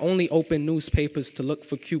that we have only opened newspapers to look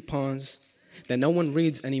for coupons, that no one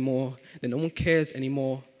reads anymore, that no one cares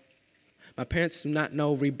anymore. My parents do not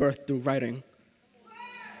know rebirth through writing.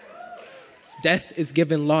 Death is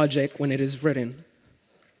given logic when it is written.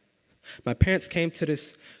 My parents came to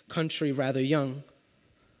this country rather young.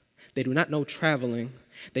 They do not know traveling.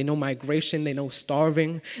 They know migration. They know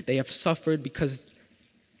starving. They have suffered because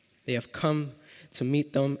they have come to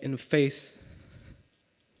meet them in the face.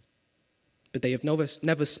 But they have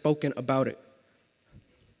never spoken about it.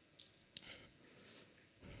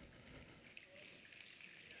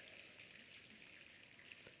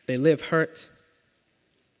 They live hurt,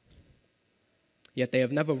 yet they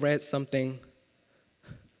have never read something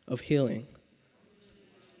of healing.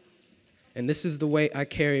 And this is the way I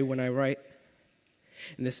carry when I write.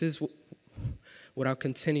 And this is what I'll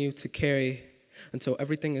continue to carry until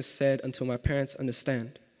everything is said, until my parents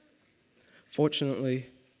understand. Fortunately,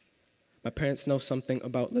 my parents know something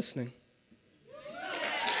about listening.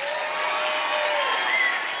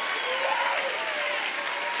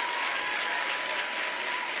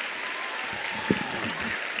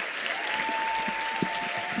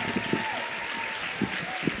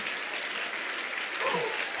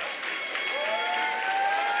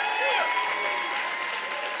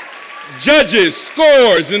 Judges,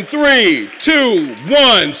 scores in 3, 2,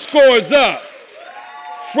 1, scores up.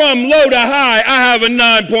 From low to high, I have a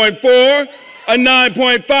 9.4, a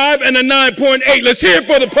 9.5, and a 9.8. Let's hear it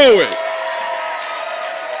for the poet.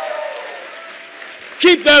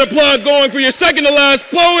 Keep that applause going for your second to last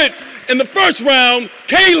poet in the first round,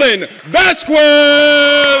 Kaylin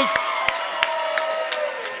Vasquez.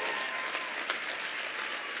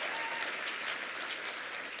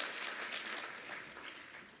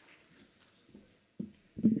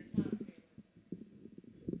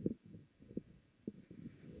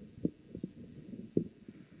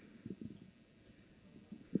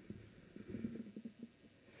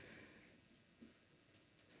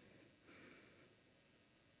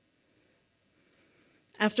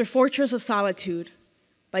 After Fortress of Solitude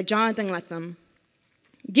by Jonathan Lethem.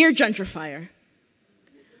 Dear gentrifier,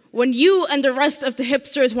 when you and the rest of the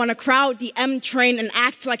hipsters want to crowd the M train and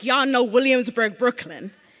act like y'all know Williamsburg,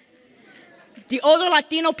 Brooklyn, the older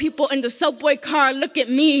Latino people in the subway car look at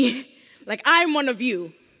me like I'm one of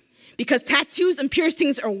you, because tattoos and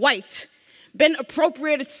piercings are white, been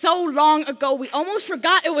appropriated so long ago we almost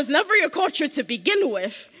forgot it was never your culture to begin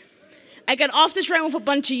with. I got off the train with a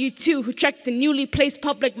bunch of you too who checked the newly placed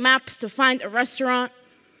public maps to find a restaurant,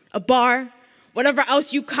 a bar, whatever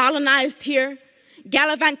else you colonized here.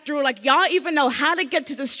 Gallivant through like y'all even know how to get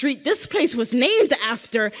to the street this place was named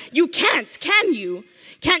after. You can't, can you?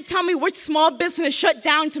 Can't tell me which small business shut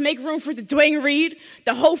down to make room for the Dwayne Reed,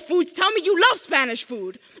 the Whole Foods. Tell me you love Spanish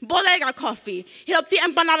food. Bodega coffee. Hit up the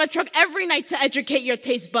empanada truck every night to educate your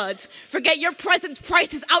taste buds. Forget your presence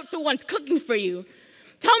prices out the ones cooking for you.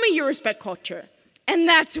 Tell me you respect culture, and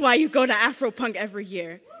that's why you go to Afropunk every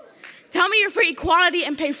year. Tell me you're for equality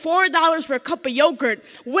and pay $4 for a cup of yogurt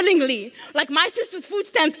willingly, like my sister's food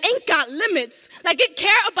stamps ain't got limits, like it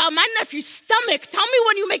care about my nephew's stomach. Tell me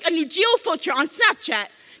when you make a new geo-filter on Snapchat,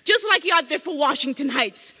 just like y'all did for Washington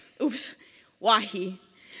Heights. Oops, Wahi.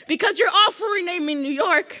 Because you're all for renaming New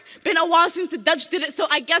York. Been a while since the Dutch did it, so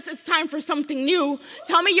I guess it's time for something new.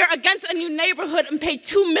 Tell me you're against a new neighborhood and pay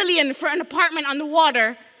 $2 million for an apartment on the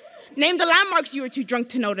water. Name the landmarks you were too drunk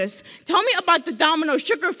to notice. Tell me about the Domino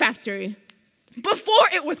Sugar Factory. Before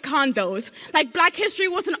it was condos, like Black history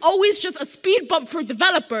wasn't always just a speed bump for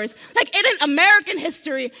developers, like it ain't American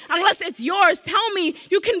history unless it's yours. Tell me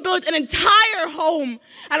you can build an entire home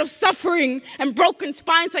out of suffering and broken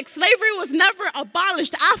spines, like slavery was never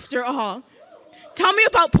abolished after all. Tell me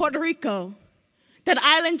about Puerto Rico. That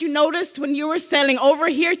island you noticed when you were sailing over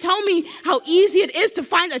here? Tell me how easy it is to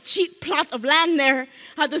find a cheap plot of land there.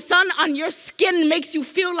 How the sun on your skin makes you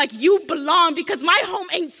feel like you belong, because my home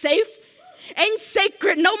ain't safe, ain't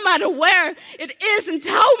sacred, no matter where it is. And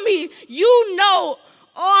tell me you know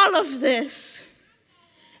all of this.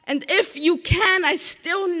 And if you can, I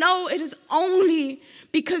still know it is only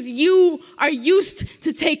because you are used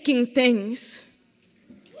to taking things.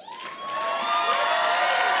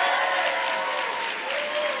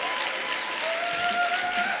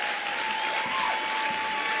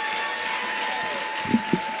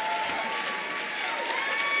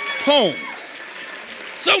 Poems.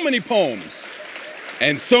 So many poems.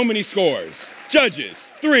 And so many scores. Judges,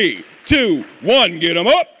 3, 2, 1, get them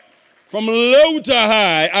up. From low to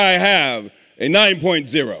high, I have a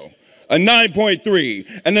 9.0, a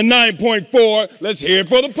 9.3, and a 9.4. Let's hear it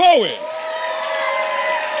for the poet.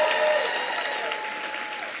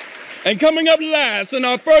 And coming up last in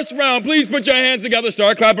our first round, please put your hands together,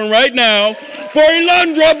 start clapping right now, for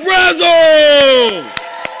Elandra Brazel.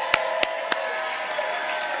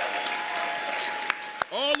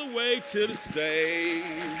 All the way to the stage.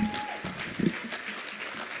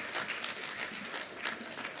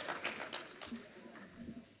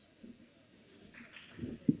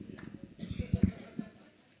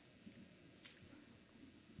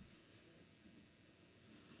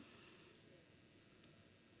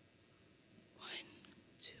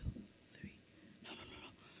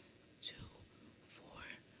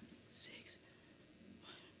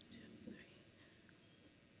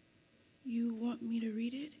 You want me to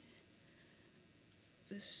read it?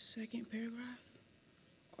 The second paragraph?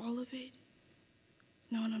 All of it?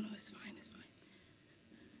 No, it's fine, it's fine.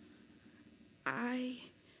 I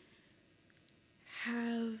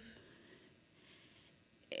have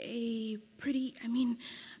a pretty,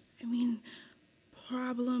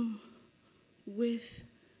 problem with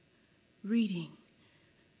reading.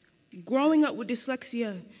 Growing up with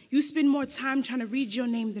dyslexia, you spend more time trying to read your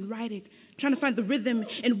name than write it, trying to find the rhythm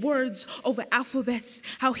in words over alphabets,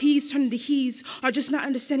 how he's turning to he's, or just not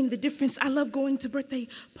understanding the difference. I love going to birthday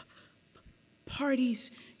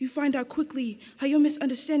parties. You find out quickly how your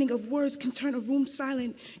misunderstanding of words can turn a room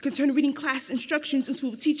silent, can turn reading class instructions into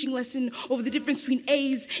a teaching lesson over the difference between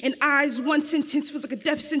A's and I's. One sentence feels like a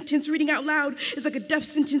death sentence. Reading out loud is like a death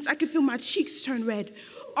sentence. I can feel my cheeks turn red.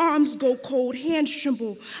 Arms go cold, hands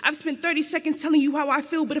tremble. I've spent 30 seconds telling you how I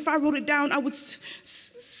feel, but if I wrote it down, I would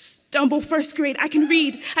stumble. First grade, I can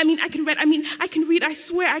read. I can read. I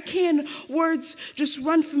swear I can. Words just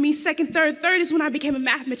run for me. Second, third. Third is when I became a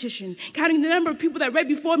mathematician. Counting the number of people that read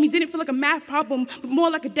before me didn't feel like a math problem, but more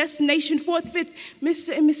like a destination. Fourth, fifth,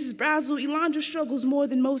 Mr. and Mrs. Brazel. Elandra struggles more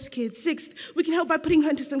than most kids. Sixth, we can help by putting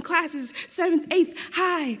her into some classes. Seventh, eighth,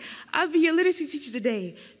 hi, I'll be your literacy teacher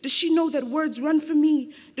today. Does she know that words run for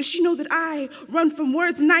me? Does she know that I run from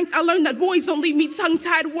words? Ninth, I learned that boys don't leave me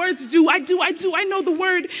tongue-tied. Words do. I know the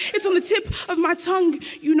word. It's on the tip of my tongue.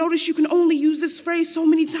 You notice you can only use this phrase so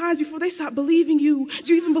many times before they stop believing you.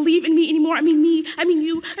 Do you even believe in me anymore? I mean me, I mean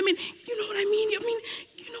you, you know what I mean?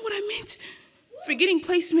 You know what I meant. Forgetting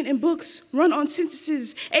placement in books, run on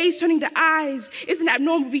sentences, A's turning to I's isn't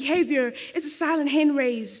abnormal behavior. It's a silent hand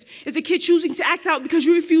raised. It's a kid choosing to act out because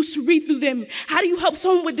you refuse to read through them. How do you help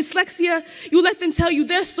someone with dyslexia? You let them tell you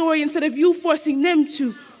their story instead of you forcing them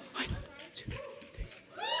to. 1, 2,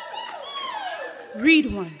 3.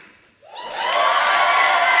 Read one.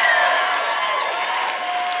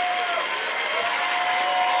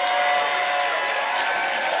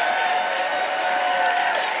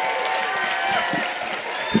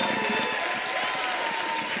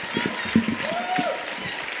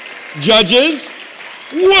 Judges,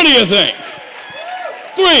 what do you think?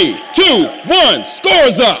 3, 2, 1,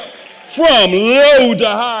 scores up. From low to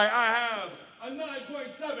high, I have a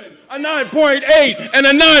 9.7, a 9.8, and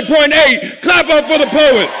a 9.8. Clap up for the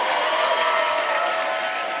poet.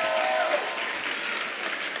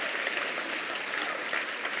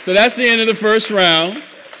 So that's the end of the first round.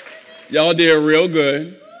 Y'all did real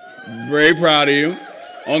good. Very proud of you.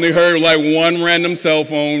 Only heard like one random cell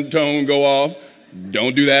phone tone go off.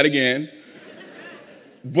 Don't do that again.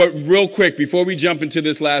 But real quick, before we jump into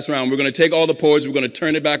this last round, we're going to take all the poets, we're going to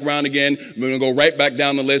turn it back around again, we're going to go right back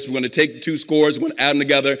down the list, we're going to take the two scores, we're going to add them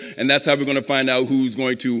together, and that's how we're going to find out who's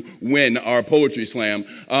going to win our poetry slam.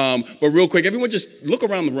 But real quick, everyone just look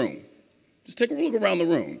around the room. Just take a look around the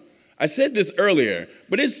room. I said this earlier,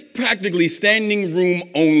 but it's practically standing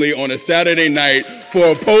room only on a Saturday night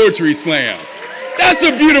for a poetry slam. That's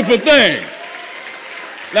a beautiful thing.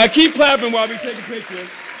 Now keep clapping while we take a picture.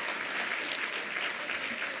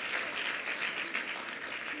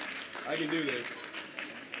 I can do this.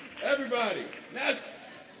 Everybody,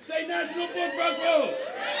 say National Book Festival.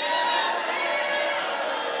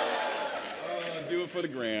 Do it for the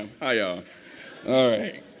gram. Hi, y'all. All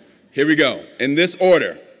right, here we go. In this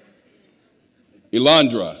order: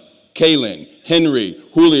 Elandra, Kaylin, Henry,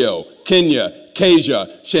 Julio, Kenya,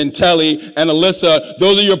 Kasia, Chantelli, and Alyssa.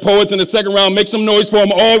 Those are your poets in the second round. Make some noise for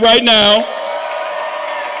them all right now.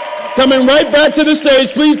 Coming right back to the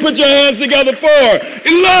stage, please put your hands together for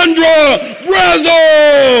Elandra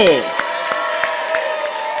Brazel.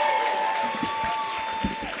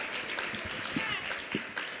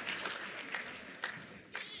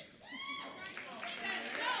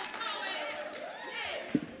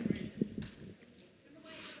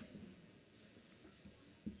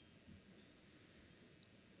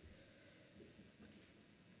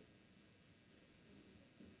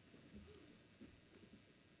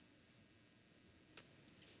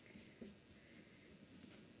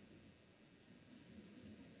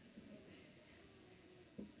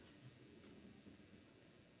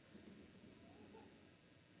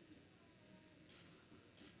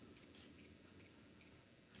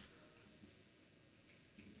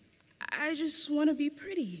 I just want to be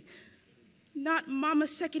pretty. Not mama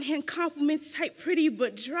secondhand compliments type pretty,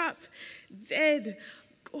 but drop dead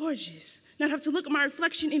gorgeous. Not have to look at my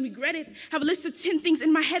reflection and regret it. Have a list of 10 things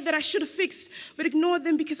in my head that I should have fixed, but ignore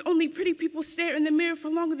them because only pretty people stare in the mirror for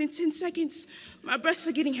longer than 10 seconds. My breasts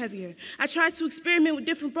are getting heavier. I tried to experiment with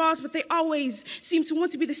different bras, but they always seem to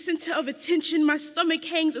want to be the center of attention. My stomach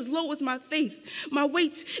hangs as low as my faith. My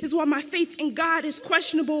weight is why my faith in God is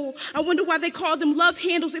questionable. I wonder why they call them love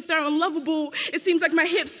handles if they're unlovable. It seems like my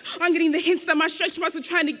hips aren't getting the hints that my stretch marks are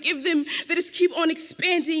trying to give them. They just keep on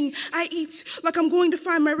expanding. I eat like I'm going to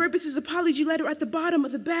find my rapist's apology letter at the bottom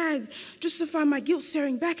of the bag, just to find my guilt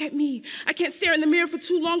staring back at me. I can't stare in the mirror for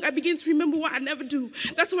too long. I begin to remember what I never do.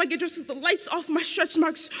 That's why I get dressed with the lights off. My stretch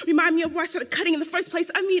marks remind me of why I started cutting in the first place.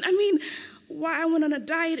 I mean, why I went on a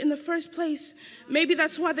diet in the first place. Maybe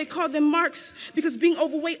that's why they call them marks, because being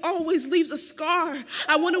overweight always leaves a scar.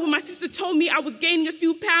 I wonder when my sister told me I was gaining a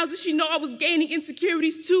few pounds, did she know I was gaining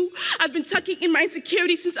insecurities too? I've been tucking in my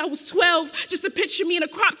insecurities since I was 12. Just to picture me in a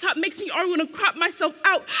crop top makes me already want to crop myself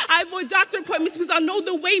out. I avoid doctor appointments because I know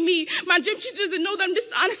they'll weigh me. My gym teacher doesn't know that I'm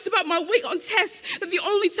dishonest about my weight on tests, that the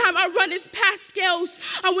only time I run is past scales.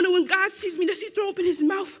 I wonder when God sees me, does he throw open his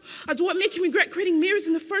mouth? Or do I make him regret creating mirrors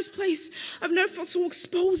in the first place? I've never felt so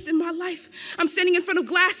exposed in my life. I'm standing in front of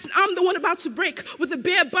glass and I'm the one about to break. With a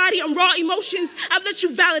bare body and raw emotions, I've let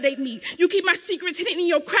you validate me. You keep my secrets hidden in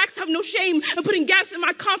your cracks, have no shame in putting gaps in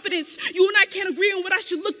my confidence. You and I can't agree on what I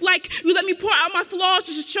should look like. You let me pour out my flaws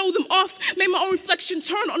just to show them off. Made my own reflection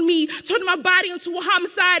turn on me, turned my body into a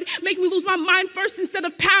homicide, make me lose my mind first instead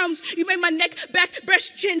of pounds. You made my neck, back,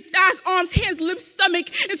 breast, chin, thighs, arms, hands, lips, stomach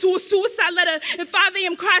into a suicide letter. And 5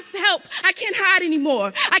 a.m. cries for help. I can't hide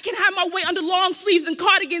anymore. I can't hide my weight under long sleeves and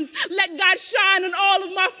cardigans. Let God shine on all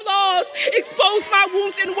of my flaws. Expose my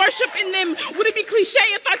wounds and worship in them. Would it be cliche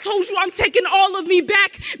if I told you I'm taking all of me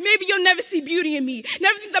back? Maybe you'll never see beauty in me.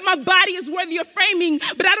 Never think that my body is worthy of framing,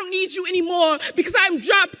 but I don't need you anymore because I'm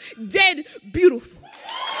drop dead beautiful.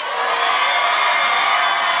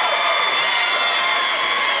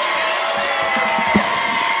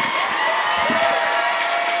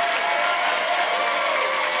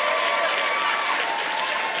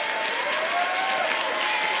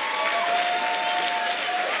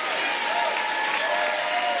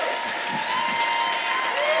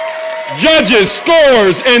 Judges,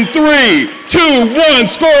 scores in 3, 2, 1,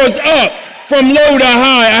 scores up. From low to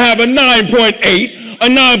high, I have a 9.8, a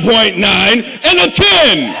 9.9, and a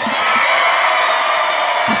 10.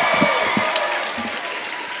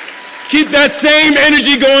 Keep that same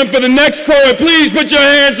energy going for the next poet. Please put your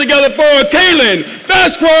hands together for Kaylin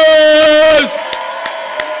Vasquez.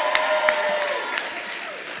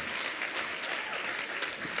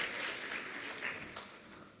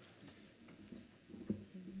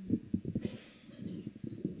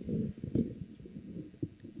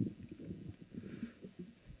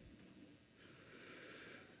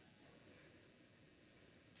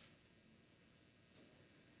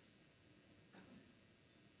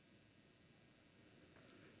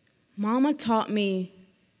 Mama taught me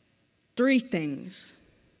 3 things.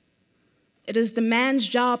 It is the man's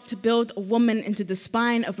job to build a woman into the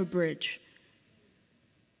spine of a bridge.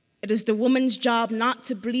 It is the woman's job not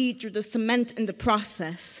to bleed through the cement in the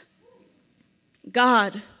process.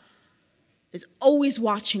 God is always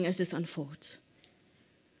watching as this unfolds.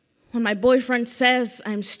 When my boyfriend says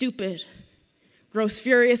I'm stupid, grows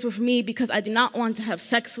furious with me because I do not want to have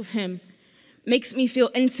sex with him, makes me feel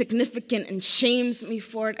insignificant and shames me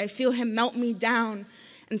for it, I feel him melt me down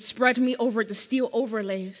and spread me over the steel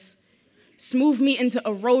overlays. Smooth me into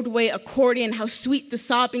a roadway accordion, how sweet the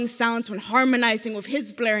sobbing sounds when harmonizing with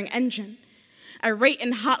his blaring engine. Irate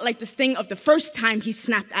and hot like the sting of the first time he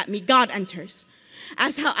snapped at me, God enters.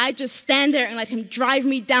 As how I just stand there and let him drive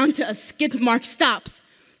me down to a skid mark stops.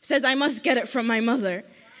 Says I must get it from my mother.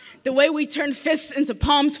 The way we turn fists into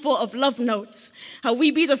palms full of love notes. How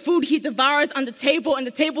we be the food he devours on the table and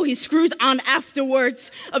the table he screws on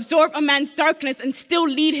afterwards. Absorb a man's darkness and still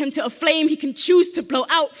lead him to a flame he can choose to blow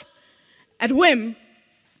out at whim.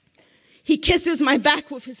 He kisses my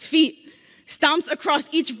back with his feet, stomps across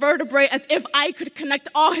each vertebrae as if I could connect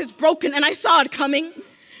all his broken, and I saw it coming.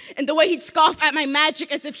 And the way he'd scoff at my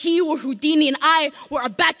magic as if he were Houdini and I were a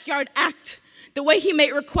backyard act. The way he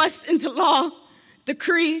made requests into law,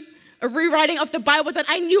 decree, a rewriting of the Bible that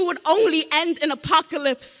I knew would only end in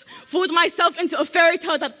apocalypse. Fooled myself into a fairy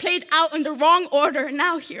tale that played out in the wrong order. And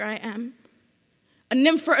now here I am. A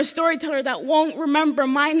nymph or a storyteller that won't remember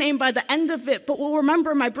my name by the end of it, but will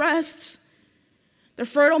remember my breasts. The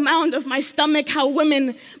fertile mound of my stomach, how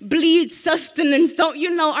women bleed sustenance. Don't you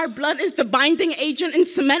know our blood is the binding agent in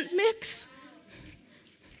cement mix?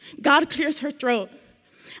 God clears her throat.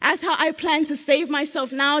 As how I plan to save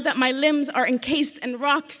myself now that my limbs are encased in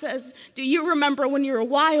rock, says, do you remember when you were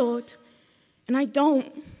wild? And I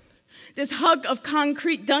don't. This hug of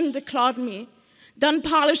concrete done declawed me, done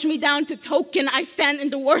polished me down to token. I stand in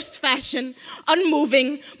the worst fashion,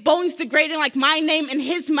 unmoving, bones degrading like my name in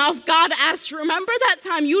his mouth. God asks, remember that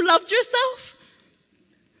time you loved yourself?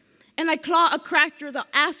 And I claw a crack through the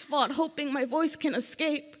asphalt, hoping my voice can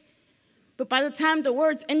escape. But by the time the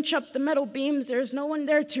words inch up the metal beams, there is no one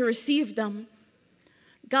there to receive them.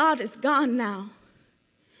 God is gone now.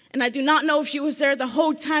 And I do not know if she was there the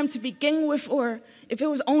whole time to begin with, or if it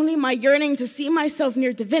was only my yearning to see myself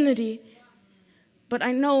near divinity. But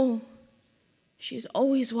I know she's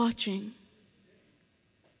always watching.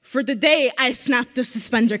 For the day I snapped the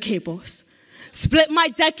suspender cables, split my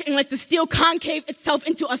deck and let the steel concave itself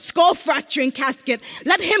into a skull-fracturing casket.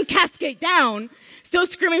 Let him cascade down, still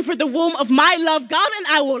screaming for the womb of my love. God and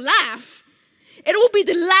I will laugh. It will be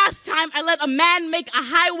the last time I let a man make a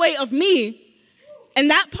highway of me. And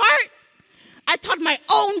that part, I taught my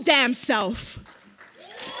own damn self.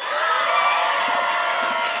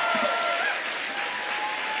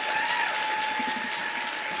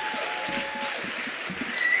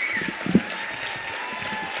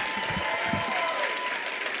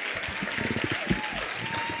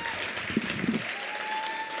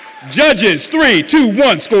 Judges, 3, 2,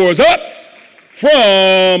 1, scores up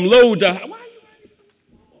from low to high. Why are you writing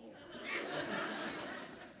so slow?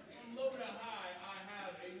 From low to high, I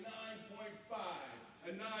have a 9.5,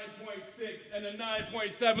 a 9.6, and a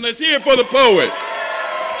 9.7. Let's hear it for the poet.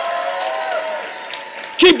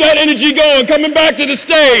 Keep that energy going. Coming back to the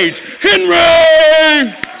stage,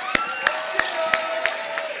 Henry!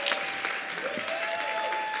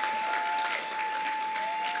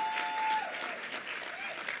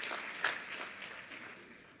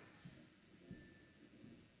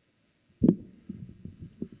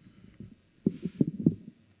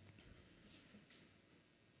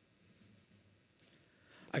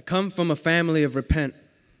 I come from a family of repent.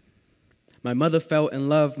 My mother fell in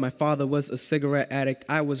love. My father was a cigarette addict.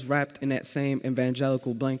 I was wrapped in that same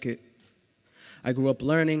evangelical blanket. I grew up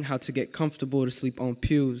learning how to get comfortable to sleep on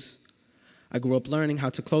pews. I grew up learning how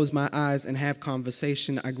to close my eyes and have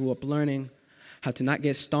conversation. I grew up learning how to not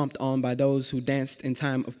get stomped on by those who danced in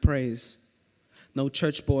time of praise. No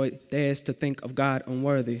church boy dares to think of God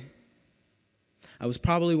unworthy. I was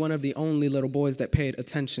probably one of the only little boys that paid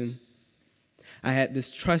attention. I had this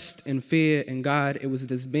trust and fear in God. It was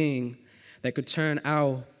this being that could turn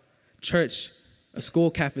our church, a school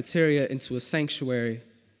cafeteria, into a sanctuary.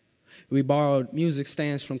 We borrowed music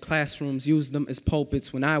stands from classrooms, used them as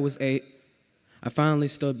pulpits. When I was 8, I finally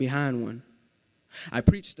stood behind one. I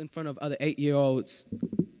preached in front of other 8-year-olds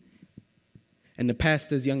and the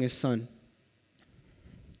pastor's youngest son.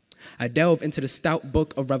 I delved into the stout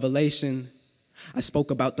book of Revelation. I spoke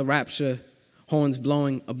about the rapture, horns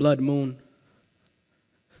blowing, a blood moon.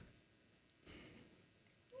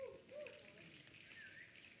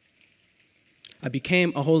 I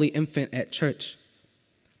became a holy infant at church.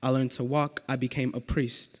 I learned to walk. I became a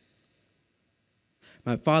priest.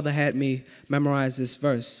 My father had me memorize this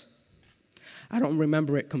verse. I don't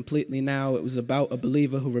remember it completely now. It was about a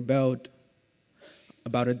believer who rebelled,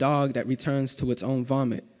 about a dog that returns to its own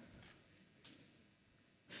vomit.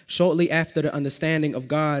 Shortly after the understanding of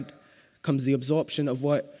God comes the absorption of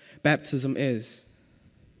what baptism is.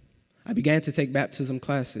 I began to take baptism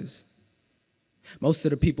classes. Most of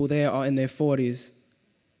the people there are in their 40s.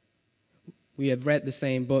 We have read the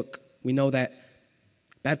same book. We know that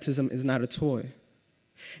baptism is not a toy.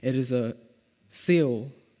 It is a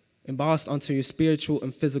seal embossed onto your spiritual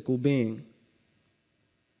and physical being.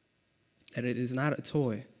 That it is not a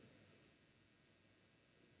toy.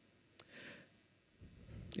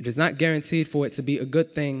 It is not guaranteed for it to be a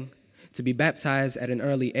good thing to be baptized at an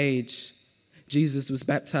early age. Jesus was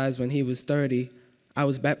baptized when he was 30. I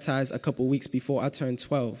was baptized a couple weeks before I turned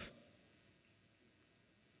 12.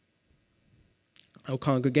 Our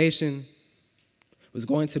congregation was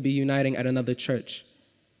going to be uniting at another church.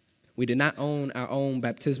 We did not own our own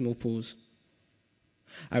baptismal pools.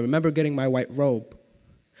 I remember getting my white robe.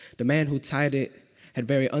 The man who tied it had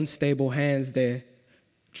very unstable hands. Their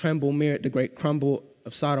tremble mirrored the great crumble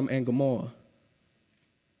of Sodom and Gomorrah.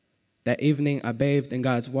 That evening, I bathed in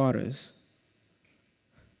God's waters.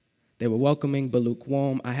 They were welcoming but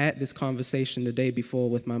lukewarm. I had this conversation the day before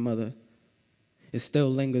with my mother. It still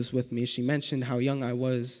lingers with me. She mentioned how young I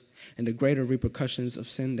was and the greater repercussions of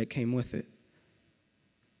sin that came with it.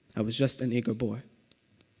 I was just an eager boy.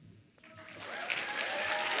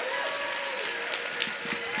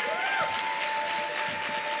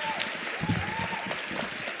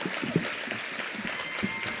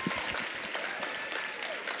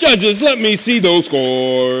 Judges, let me see those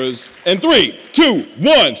scores. And 3, 2,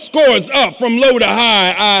 1, scores up from low to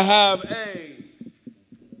high. I have a... We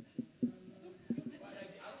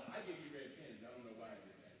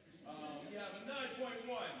have a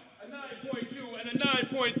 9.1, a 9.2, and a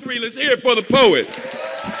 9.3. Let's hear it for the poet.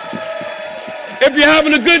 If you're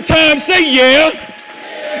having a good time, say yeah.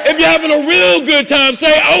 If you're having a real good time,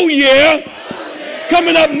 say oh yeah.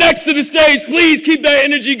 Coming up next to the stage, please keep that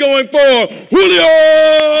energy going for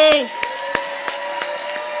Julio!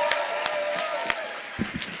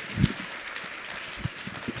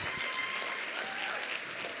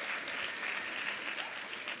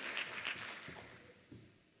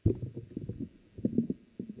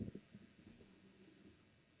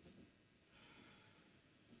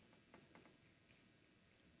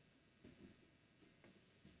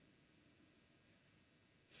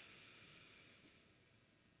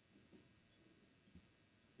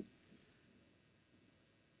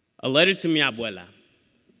 A letter to mi abuela.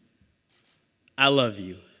 I love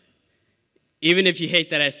you. Even if you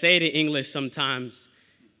hate that I say it in English sometimes,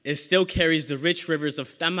 it still carries the rich rivers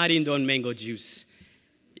of tamarindo and mango juice.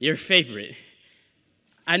 Your favorite.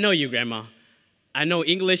 I know you, Grandma. I know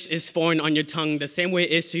English is foreign on your tongue the same way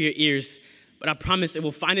it is to your ears, but I promise it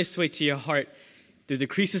will find its way to your heart through the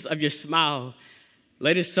creases of your smile.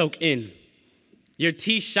 Let it soak in. Your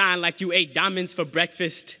teeth shine like you ate diamonds for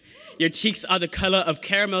breakfast. Your cheeks are the color of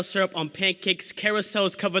caramel syrup on pancakes.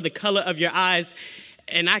 Carousels cover the color of your eyes,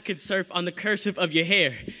 and I could surf on the cursive of your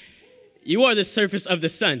hair. You are the surface of the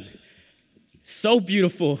sun. So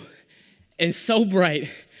beautiful and so bright.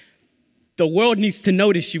 The world needs to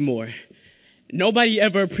notice you more. Nobody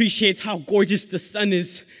ever appreciates how gorgeous the sun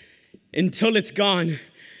is until it's gone.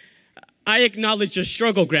 I acknowledge your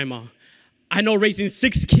struggle, Grandma. I know raising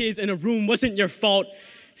 6 kids in a room wasn't your fault.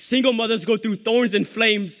 Single mothers go through thorns and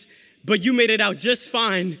flames, but you made it out just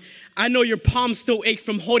fine. I know your palms still ache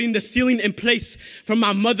from holding the ceiling in place from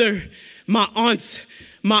my mother, my aunts,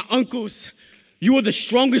 my uncles. You are the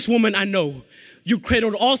strongest woman I know. You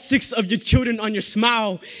cradled all 6 of your children on your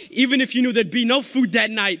smile. Even if you knew there'd be no food that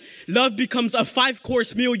night, love becomes a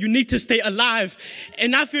 5-course meal you need to stay alive.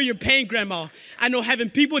 And I feel your pain, Grandma. I know having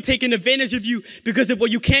people taking advantage of you because of what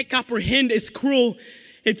you can't comprehend is cruel.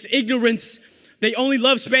 It's ignorance. They only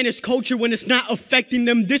love Spanish culture when it's not affecting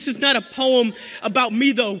them. This is not a poem about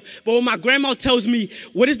me, though. But when my grandma tells me,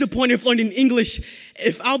 what is the point of learning English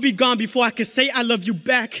if I'll be gone before I can say I love you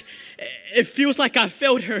back? It feels like I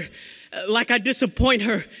failed her, like I disappoint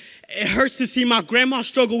her. It hurts to see my grandma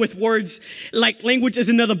struggle with words, like language is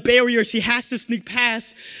another barrier she has to sneak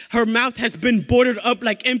past. Her mouth has been boarded up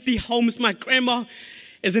like empty homes. My grandma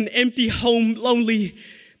is an empty home, lonely,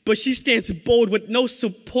 but she stands bold with no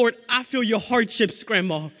support. I feel your hardships,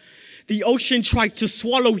 Grandma. The ocean tried to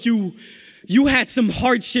swallow you. You had some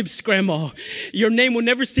hardships, Grandma. Your name will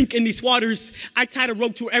never sink in these waters. I tied a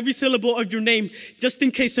rope to every syllable of your name just in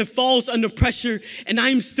case it falls under pressure, and I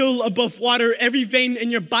am still above water. Every vein in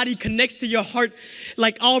your body connects to your heart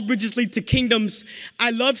like all bridges lead to kingdoms. I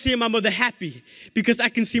love seeing my mother happy because I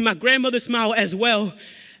can see my grandmother smile as well,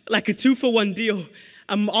 like a 2-for-1 deal.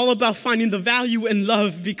 I'm all about finding the value in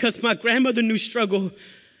love because my grandmother knew struggle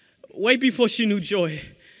way before she knew joy.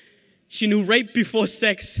 She knew rape before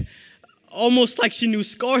sex, almost like she knew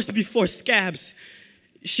scars before scabs.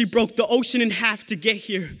 She broke the ocean in half to get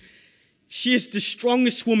here. She is the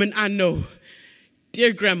strongest woman I know.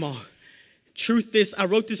 Dear Grandma, Truth is, I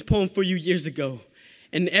wrote this poem for you years ago.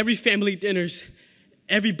 And every family dinners,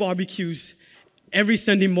 every barbecues, every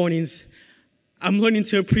Sunday mornings, I'm learning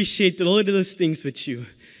to appreciate the littlest things with you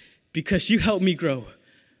because you helped me grow.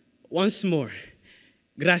 Once more,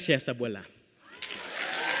 gracias, abuela.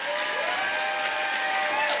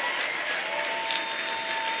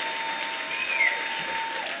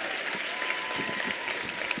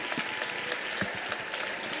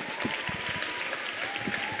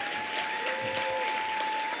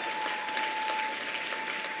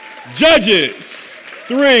 Judges,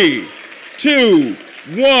 3, 2,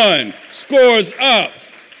 1, scores up.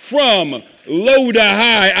 From low to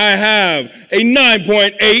high, I have a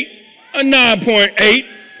 9.8, a 9.8,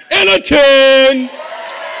 and a 10.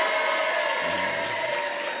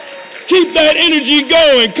 Keep that energy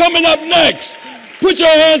going. Coming up next, put your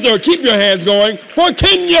hands, or keep your hands going, for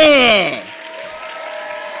Kenya.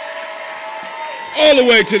 All the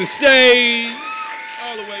way to the stage,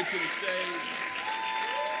 all the way to the stage.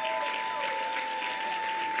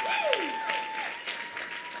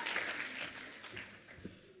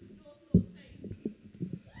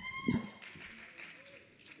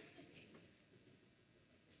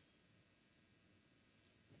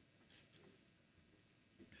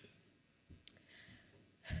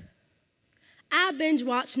 I binge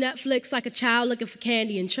watch Netflix like a child looking for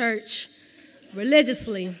candy in church,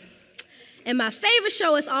 religiously. And my favorite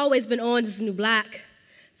show has always been Orange is the New Black.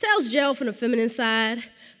 Tells Jill from the feminine side,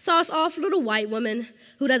 starts off a little white woman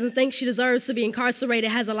who doesn't think she deserves to be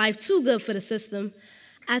incarcerated, has a life too good for the system.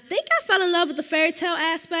 I think I fell in love with the fairy tale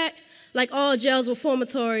aspect, like all jails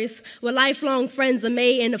reformatories, where lifelong friends are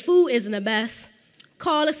made and the food isn't the best.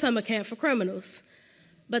 Call it summer camp for criminals.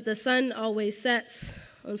 But the sun always sets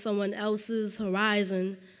on someone else's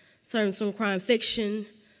horizon, turns from crime fiction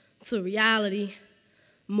to reality,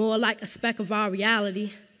 more like a speck of our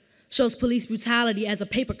reality, shows police brutality as a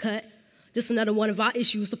paper cut, just another one of our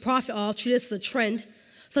issues to profit off, treat this as a trend,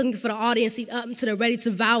 something for the audience to eat up until they're ready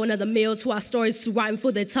to vow another meal, to our stories too rotten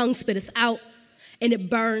for their tongue spit us out. And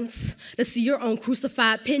it burns to see your own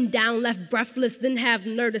crucified, pinned down, left breathless, then have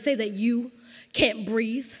the nerve to say that you can't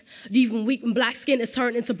breathe. Do you even weep when black skin is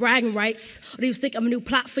turned into bragging rights? Or do you think of a new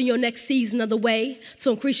plot for your next season of The Way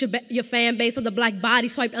to increase your fan base of the black body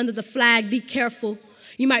swiped under the flag? Be careful.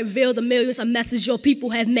 You might reveal the millions of messes your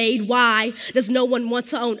people have made. Why does no one want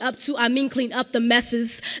to own up to, clean up the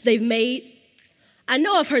messes they've made? I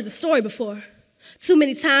know I've heard the story before. Too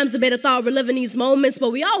many times the better thought reliving these moments,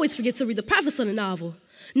 but we always forget to read the preface of the novel.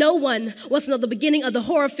 No one wants to know the beginning of the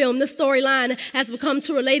horror film. This storyline has become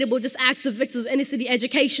too relatable, just acts of victims of inner city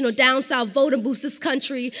education or down south voting boosts this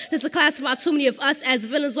country. Since to classify too many of us as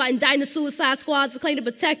villains while indicting suicide squads to claim to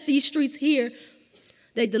protect these streets here.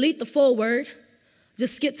 They delete the foreword,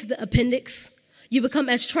 just skip to the appendix. You become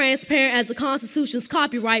as transparent as the Constitution's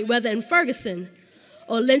copyright, whether in Ferguson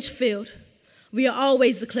or Lynchfield. We are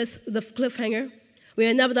always the cliffhanger. We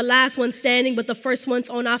are never the last ones standing, but the first ones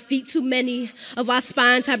on our feet. Too many of our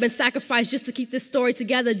spines have been sacrificed just to keep this story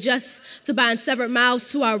together, just to bind severed mouths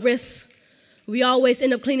to our wrists. We always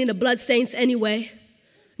end up cleaning the bloodstains anyway.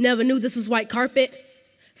 Never knew this was white carpet.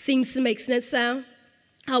 Seems to make sense now.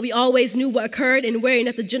 How we always knew what occurred and wearing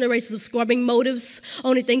after generations of scrubbing motives,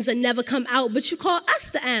 only things that never come out, but you call us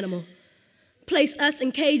the animal. Place us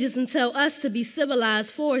in cages and tell us to be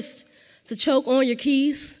civilized, forced to choke on your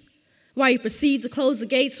keys. While you proceed to close the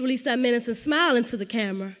gates, release that menace and smile into the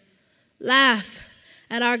camera. Laugh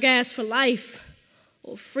at our gasp for life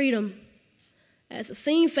or freedom as the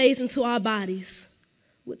scene fades into our bodies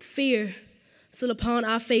with fear still upon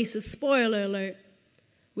our faces. Spoiler alert,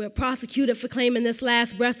 we're prosecuted for claiming this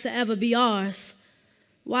last breath to ever be ours.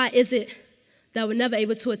 Why is it that we're never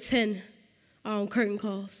able to attend our own curtain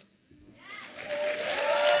calls?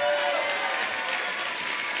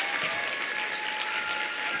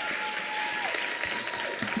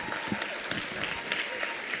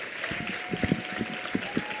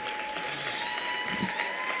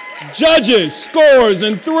 Judges, scores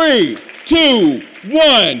in 3, 2,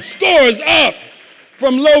 1. Scores up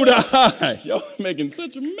from low to high. Y'all making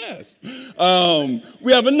such a mess.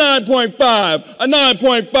 We have a 9.5, a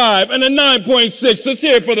 9.5, and a 9.6. Let's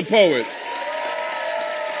hear it for the poets.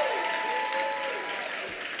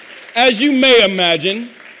 As you may imagine,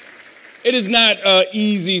 it is not an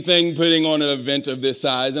easy thing putting on an event of this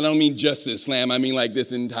size. And I don't mean just this slam. I mean like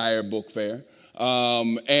this entire book fair.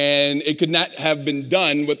 And it could not have been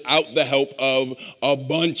done without the help of a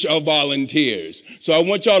bunch of volunteers. So I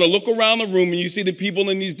want y'all to look around the room and you see the people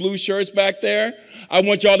in these blue shirts back there. I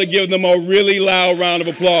want y'all to give them a really loud round of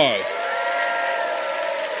applause.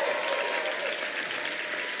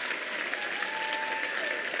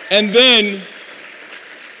 And then,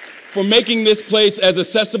 for making this place as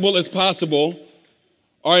accessible as possible,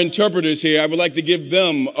 our interpreters here, I would like to give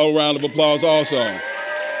them a round of applause also.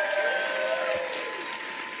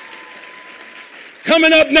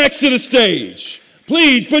 Coming up next to the stage,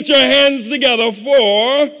 please put your hands together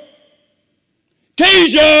for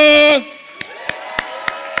Kasia.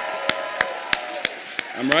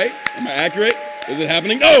 I'm right? Am I accurate? Is it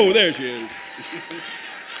happening? Oh, there she is.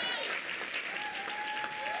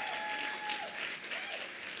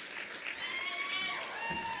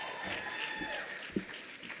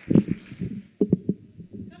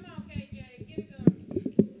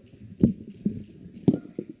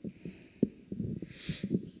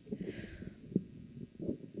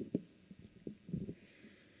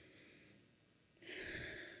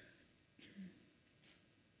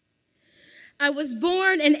 I was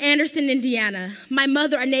born in Anderson, Indiana. My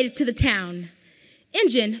mother a native to the town.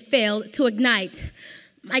 Engine failed to ignite.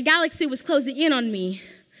 My galaxy was closing in on me.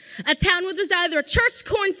 A town where there's either a church,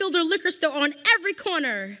 cornfield, or liquor store on every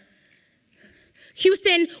corner.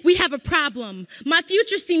 Houston, we have a problem. My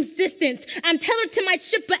future seems distant. I'm tethered to my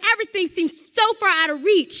ship, but everything seems so far out of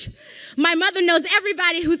reach. My mother knows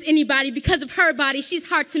everybody who's anybody because of her body. She's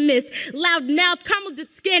hard to miss. Loud mouth, caramel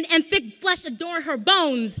skin, and thick flesh adorn her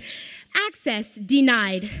bones. Access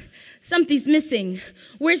denied. Something's missing.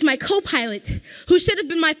 Where's my co-pilot? Who should have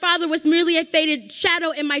been my father was merely a faded shadow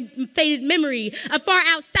in my faded memory, a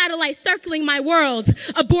far-out satellite circling my world.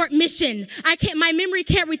 Abort mission. My memory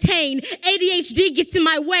can't retain. ADHD gets in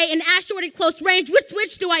my way, and asteroid at close range. Which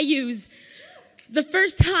switch do I use? The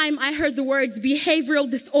first time I heard the words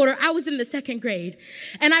behavioral disorder, I was in the 2nd grade.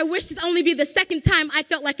 And I wish this only be the 2nd time I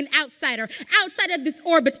felt like an outsider, outside of this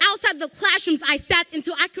orbit, outside the classrooms I sat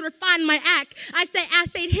until I could refine my act. I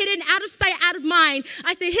stayed hidden, out of sight, out of mind.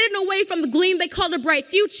 I stayed hidden away from the gleam they called a bright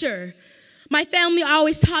future. My family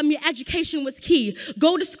always taught me education was key.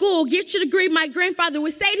 Go to school, get your degree. My grandfather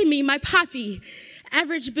would say to me, my poppy.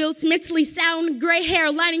 Average built, mentally sound, gray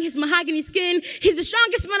hair lining his mahogany skin. He's the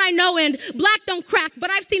strongest man I know, and black don't crack, but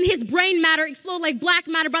I've seen his brain matter explode like black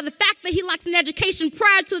matter by the fact that he lacks an education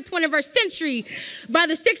prior to the 21st century. By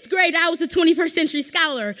the 6th grade, I was a 21st century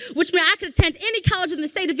scholar, which meant I could attend any college in the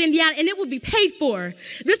state of Indiana, and it would be paid for.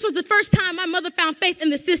 This was the first time my mother found faith in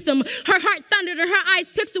the system. Her heart thundered and her eyes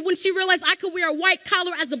pixeled when she realized I could wear a white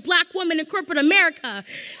collar as a black woman in corporate America.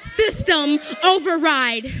 System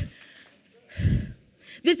override.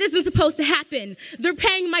 This isn't supposed to happen. They're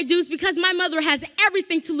paying my dues because my mother has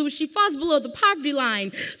everything to lose. She falls below the poverty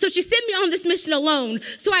line. So she sent me on this mission alone.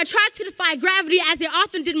 So I tried to defy gravity as they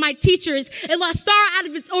often did my teachers. It lost star out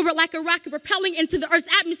of its orbit like a rocket propelling into the Earth's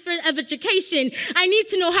atmosphere of education. I need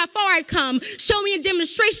to know how far I've come. Show me a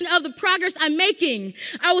demonstration of the progress I'm making.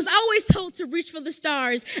 I was always told to reach for the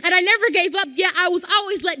stars, and I never gave up, yet I was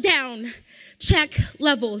always let down. Check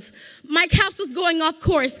levels. My capsule's going off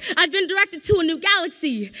course. I've been directed to a new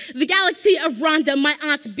galaxy. The galaxy of Rhonda, my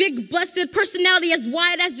aunt's big, busted personality as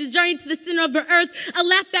wide as the journey to the center of the earth, a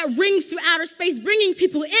laugh that rings through outer space, bringing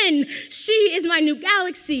people in. She is my new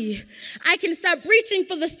galaxy. I can stop reaching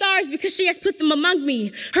for the stars because she has put them among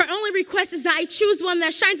me. Her only request is that I choose one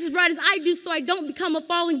that shines as bright as I do so I don't become a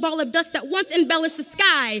falling ball of dust that once embellished the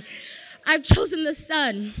sky. I've chosen the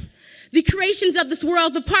sun. The creations of this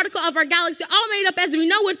world, the particle of our galaxy, all made up as we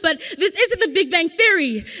know it, but this isn't the Big Bang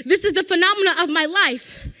Theory. This is the phenomena of my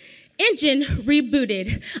life. Engine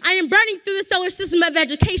rebooted. I am burning through the solar system of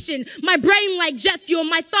education. My brain like jet fuel,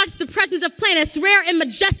 my thoughts the presence of planets, rare and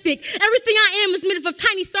majestic. Everything I am is made up of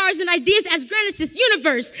tiny stars and ideas as grand as this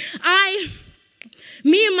universe.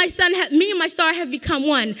 Me and my star have become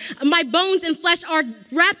one. My bones and flesh are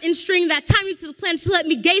wrapped in string that tie me to the planet to let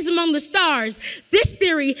me gaze among the stars. This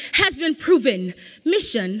theory has been proven.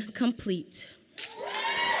 Mission complete.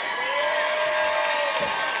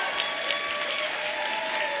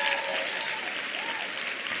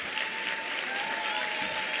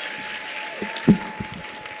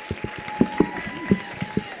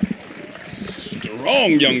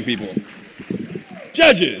 Strong young people.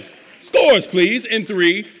 Judges. Scores, please, in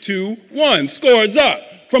 3, 2, 1. Scores up.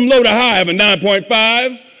 From low to high, I have a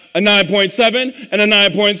 9.5, a 9.7, and a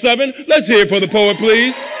 9.7. Let's hear it for the poet,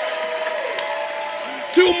 please.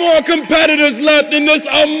 2 more competitors left in this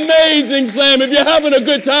amazing slam. If you're having a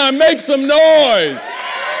good time, make some noise.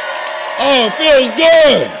 Oh, it feels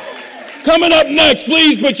good. Coming up next,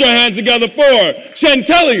 please put your hands together for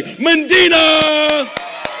Chantelli Mendina.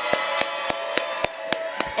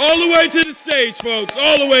 All the way to the stage, folks.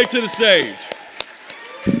 All the way to the stage.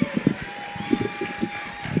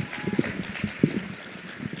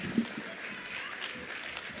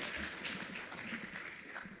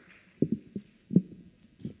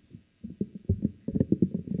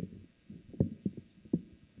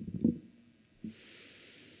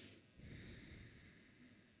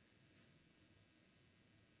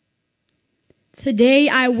 Today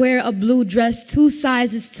I wear a blue dress 2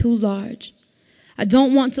 sizes too large. I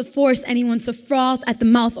don't want to force anyone to froth at the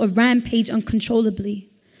mouth or rampage uncontrollably.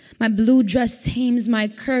 My blue dress tames my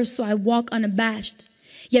curse, so I walk unabashed.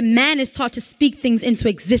 Yet man is taught to speak things into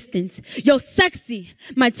existence. Yo, sexy,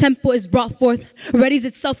 my temple is brought forth, readies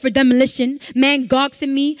itself for demolition. Man gawks at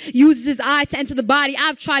me, uses his eye to enter the body.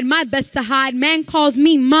 I've tried my best to hide. Man calls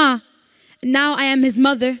me Ma. Now I am his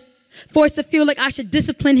mother, forced to feel like I should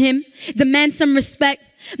discipline him, demand some respect.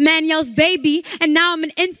 Man yells baby, and now I'm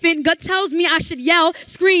an infant. Gut tells me I should yell,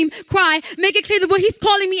 scream, cry, make it clear that what he's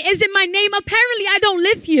calling me isn't my name. Apparently I don't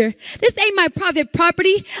live here. This ain't my private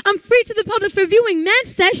property. I'm free to the public for viewing. Man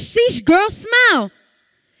says, sheesh, girl, smile.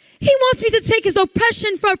 He wants me to take his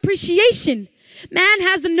oppression for appreciation. Man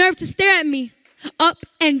has the nerve to stare at me, up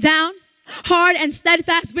and down, hard and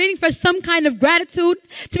steadfast, waiting for some kind of gratitude,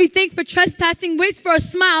 to be thanked for trespassing, waits for a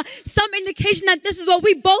smile, some indication that this is what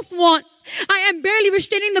we both want. I am barely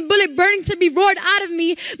restraining the bullet burning to be roared out of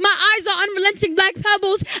me. My eyes are unrelenting black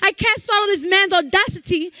pebbles. I can't swallow this man's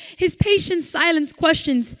audacity. His patient silence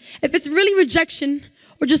questions if it's really rejection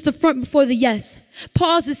or just the front before the yes.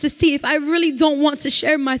 Pauses to see if I really don't want to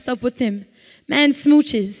share myself with him. Man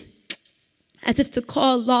smooches as if to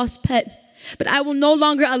call a lost pet. But I will no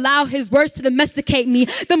longer allow his words to domesticate me.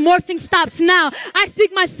 The morphing stops now. I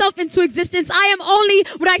speak myself into existence. I am only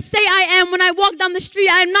what I say I am. When I walk down the street,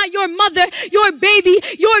 I am not your mother, your baby,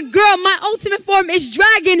 your girl. My ultimate form is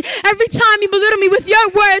dragon. Every time you belittle me with your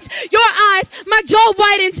words, your eyes, my jaw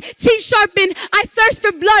widens, teeth sharpen. I thirst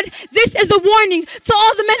for blood. This is a warning to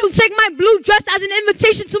all the men who take my blue dress as an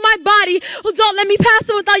invitation to my body, who don't let me pass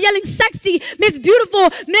them without yelling sexy, Miss Beautiful,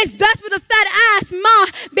 Miss Best with a fat ass, Ma,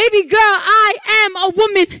 baby girl, I am a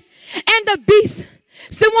woman and a beast.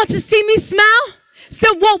 Still want to see me smile?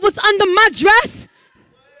 Still want what's under my dress?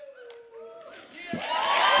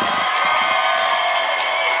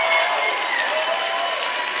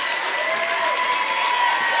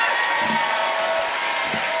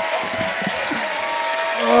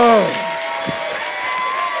 Oh.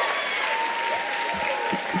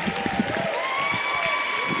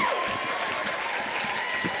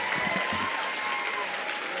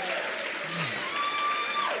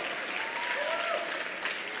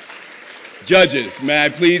 Judges, may I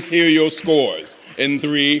please hear your scores in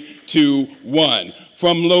 3, 2, 1.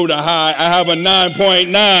 From low to high, I have a 9.9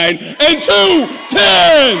 and 2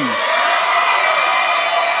 10s.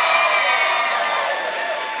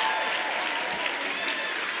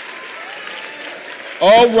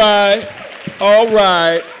 All right.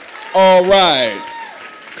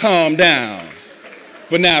 Calm down.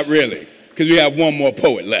 But not really, because we have one more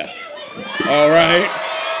poet left. All right?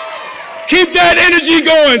 Keep that energy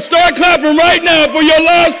going. Start clapping right now for your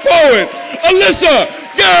last poet, Alyssa.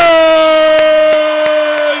 Girls!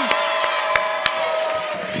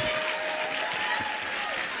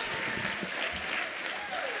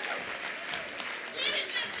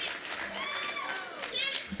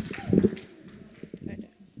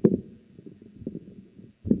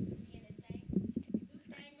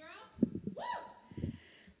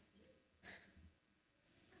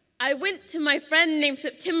 I went to my friend named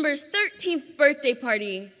September's 13th birthday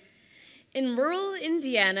party in rural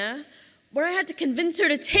Indiana, where I had to convince her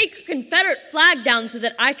to take her Confederate flag down so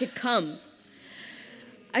that I could come.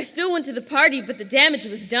 I still went to the party, but the damage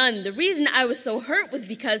was done. The reason I was so hurt was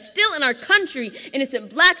because still in our country,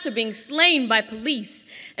 innocent blacks are being slain by police,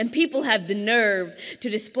 and people have the nerve to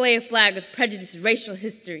display a flag with prejudiced racial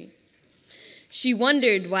history. She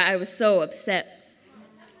wondered why I was so upset.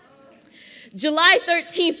 July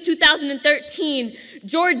 13th, 2013,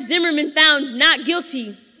 George Zimmerman found not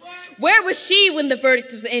guilty. Where was she when the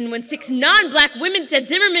verdict was in? When 6 non-black women said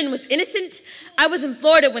Zimmerman was innocent? I was in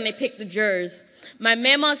Florida when they picked the jurors. My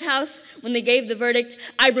mama's house, when they gave the verdict,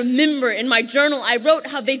 I remember in my journal, I wrote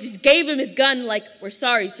how they just gave him his gun like, "We're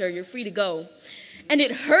sorry, sir, you're free to go." And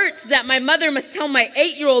it hurts that my mother must tell my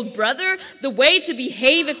 8-year-old brother the way to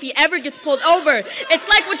behave if he ever gets pulled over. It's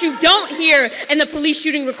like what you don't hear in the police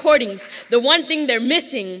shooting recordings. The one thing they're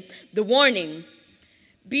missing, the warning.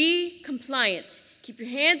 Be compliant. Keep your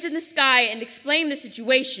hands in the sky and explain the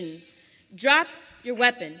situation. Drop your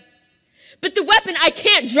weapon. But the weapon I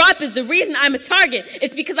can't drop is the reason I'm a target.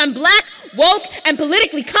 It's because I'm black, woke, and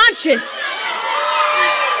politically conscious.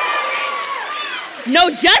 No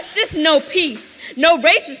justice, no peace. No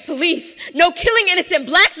racist police. No killing innocent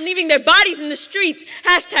blacks and leaving their bodies in the streets.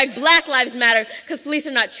 Hashtag Black Lives Matter, because police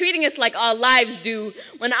are not treating us like all lives do.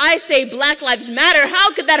 When I say Black Lives Matter,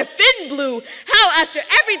 how could that offend Blue? How, after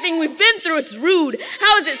everything we've been through, it's rude?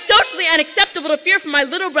 How is it socially unacceptable to fear for my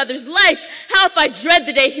little brother's life? How if I dread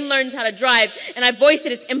the day he learns how to drive and I voice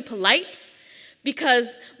that it's impolite?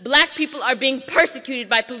 Because black people are being persecuted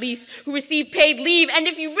by police who receive paid leave. And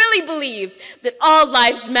if you really believed that all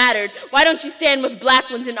lives mattered, why don't you stand with black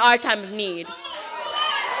ones in our time of need?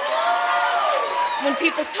 When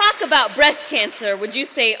people talk about breast cancer, would you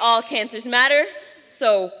say all cancers matter?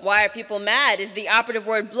 So why are people mad is the operative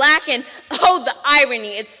word. Black, and oh, the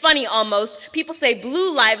irony, it's funny almost. People say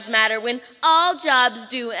blue lives matter when all jobs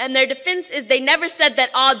do, and their defense is they never said that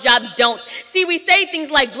all jobs don't. See, we say things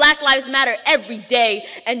like black lives matter every day,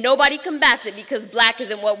 and nobody combats it because black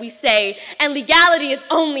isn't what we say, and legality is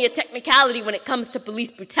only a technicality when it comes to police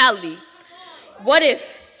brutality. What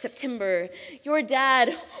if September, your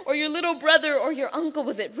dad or your little brother or your uncle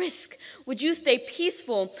was at risk? Would you stay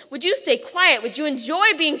peaceful? Would you stay quiet? Would you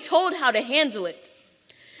enjoy being told how to handle it?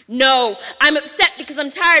 No, I'm upset because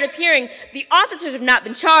I'm tired of hearing the officers have not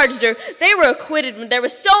been charged or they were acquitted when there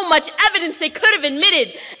was so much evidence they could have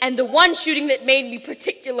admitted. And the one shooting that made me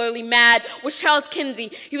particularly mad was Charles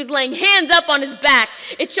Kinsey. He was laying hands up on his back.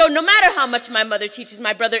 It showed no matter how much my mother teaches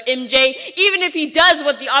my brother MJ, even if he does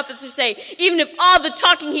what the officers say, even if all the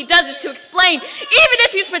talking he does is to explain, even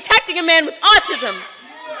if he's protecting a man with autism.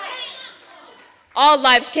 All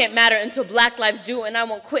lives can't matter until black lives do, and I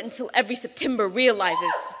won't quit until every September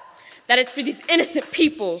realizes that it's for these innocent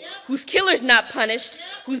people whose killers not punished,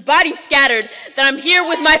 whose bodies scattered, that I'm here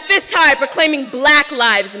with my fist high proclaiming black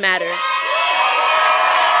lives matter.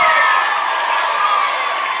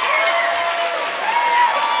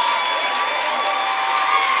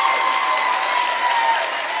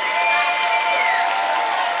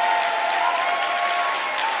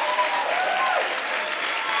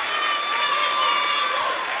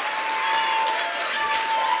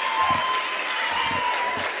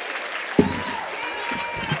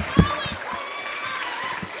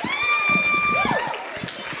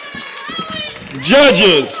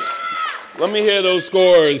 Judges, let me hear those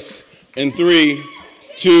scores in 3,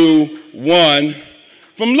 2, 1.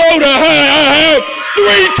 From low to high, I have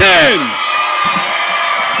 3 10s.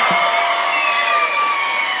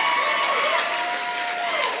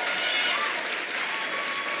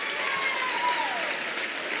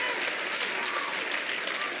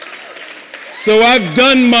 So I've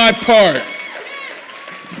done my part.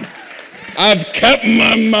 I've kept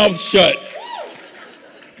my mouth shut.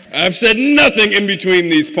 I've said nothing in between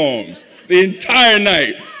these poems the entire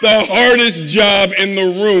night. The hardest job in the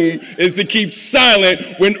room is to keep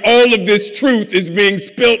silent when all of this truth is being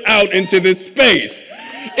spilt out into this space.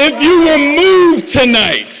 If you were moved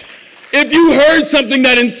tonight, if you heard something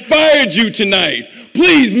that inspired you tonight,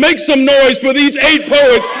 please make some noise for these 8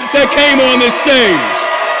 poets that came on this stage.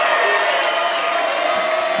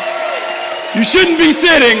 You shouldn't be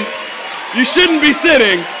sitting. You shouldn't be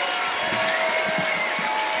sitting.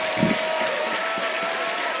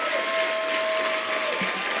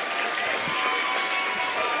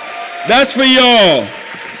 That's for y'all.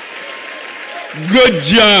 Good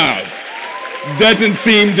job. Doesn't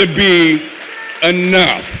seem to be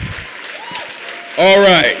enough. All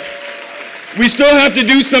right. We still have to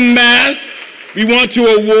do some math. We want to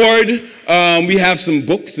award, we have some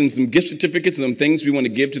books and some gift certificates and some things we want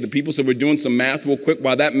to give to the people, so we're doing some math real quick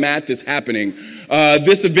while that math is happening.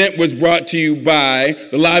 This event was brought to you by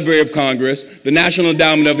the Library of Congress, the National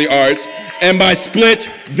Endowment of the Arts, and by Split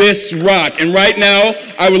This Rock. And right now,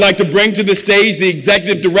 I would like to bring to the stage the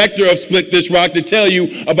executive director of Split This Rock to tell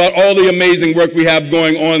you about all the amazing work we have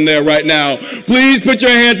going on there right now. Please put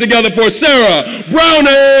your hands together for Sarah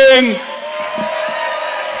Browning.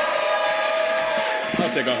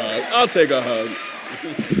 I'll take a hug.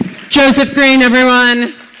 Joseph Green,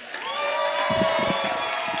 everyone.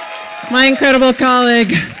 My incredible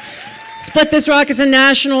colleague. Split This Rock is a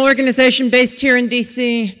national organization based here in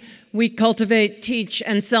DC. We cultivate, teach,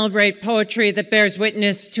 and celebrate poetry that bears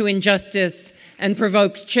witness to injustice and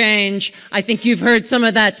provokes change. I think you've heard some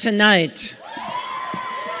of that tonight.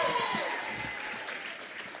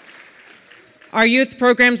 Our youth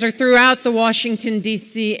programs are throughout the Washington,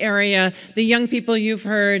 D.C. area. The young people you've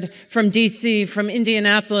heard from D.C., from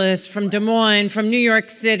Indianapolis, from Des Moines, from New York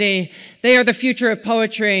City, they are the future of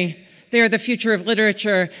poetry. They are the future of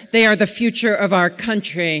literature. They are the future of our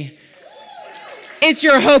country. Is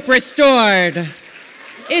your hope restored?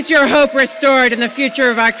 Is your hope restored in the future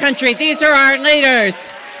of our country? These are our leaders.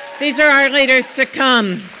 These are our leaders to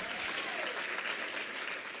come.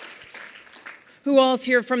 Who all's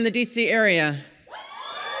here from the D.C. area?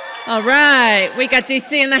 All right, we got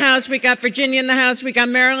D.C. in the house, we got Virginia in the house, we got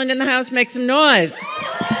Maryland in the house. Make some noise.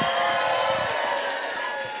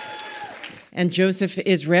 And Joseph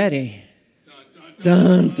is ready.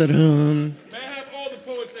 Dun, dun, dun. May I have all the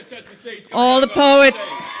poets that touch the stage? All the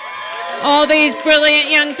poets, all these brilliant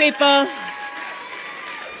young people.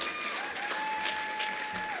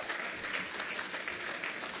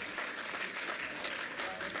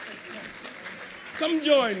 Come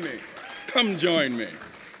join me. Come join me.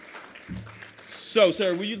 So,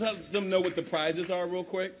 sir, will you let them know what the prizes are real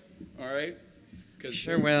quick? All right?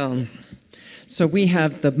 Sure will. So we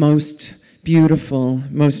have the most beautiful,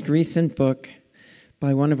 most recent book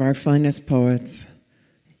by one of our finest poets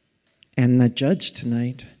and the judge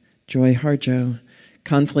tonight, Joy Harjo,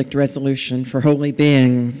 Conflict Resolution for Holy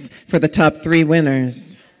Beings, for the top 3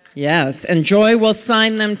 winners. Yes, and Joy will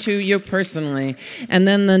sign them to you personally. And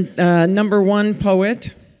then the number 1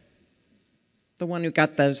 poet, the one who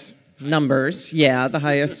got those numbers, yeah, the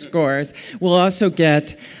highest scores, will also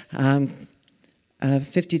get a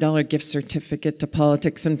 $50 gift certificate to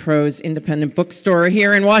Politics and Prose Independent Bookstore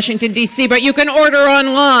here in Washington, D.C., but you can order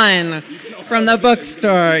online from the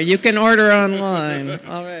bookstore. You can order online.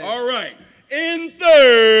 All right. All right. In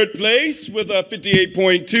third place with a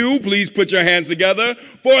 58.2, please put your hands together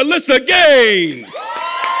for Alyssa Gaines.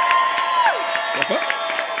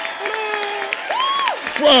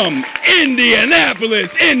 From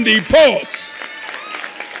Indianapolis, Indy Pulse.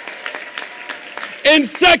 In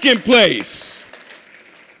second place,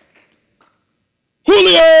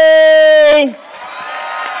 Julio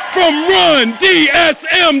from Run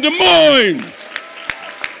DSM Des Moines.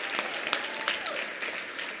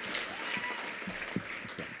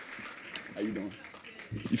 How you doing?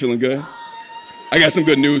 You feeling good? I got some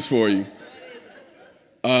good news for you.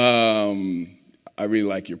 I really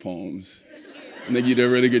like your poems. I think you did a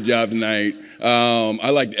really good job tonight. I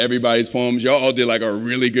liked everybody's poems. Y'all all did like a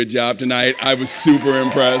really good job tonight. I was super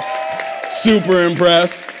impressed. Super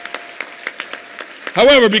impressed.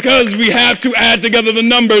 However, because we have to add together the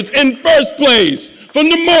numbers, in first place from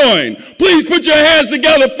Des Moines, please put your hands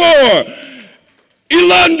together for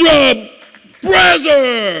Elandra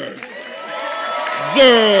Brazer.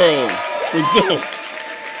 Brazil.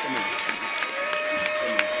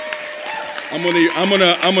 I'm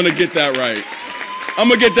gonna get that right. I'm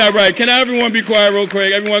gonna get that right. Can everyone be quiet real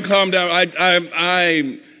quick? Everyone calm down.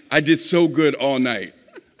 I did so good all night.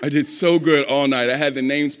 I did so good all night. I had the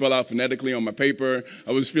name spelled out phonetically on my paper.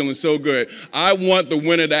 I was feeling so good. I want the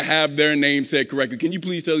winner to have their name said correctly. Can you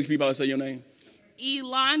please tell these people how to say your name?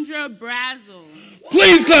 Elandra Brazel.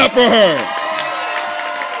 Please clap for her.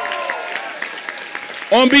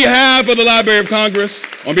 On behalf of the Library of Congress,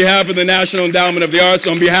 on behalf of the National Endowment of the Arts,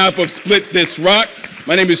 on behalf of Split This Rock,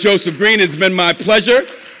 my name is Joseph Green. It's been my pleasure.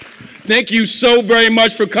 Thank you so very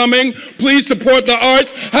much for coming. Please support the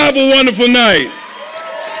arts. Have a wonderful night.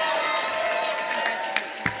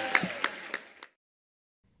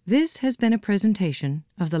 This has been a presentation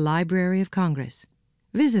of the Library of Congress.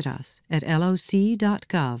 Visit us at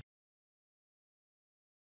loc.gov.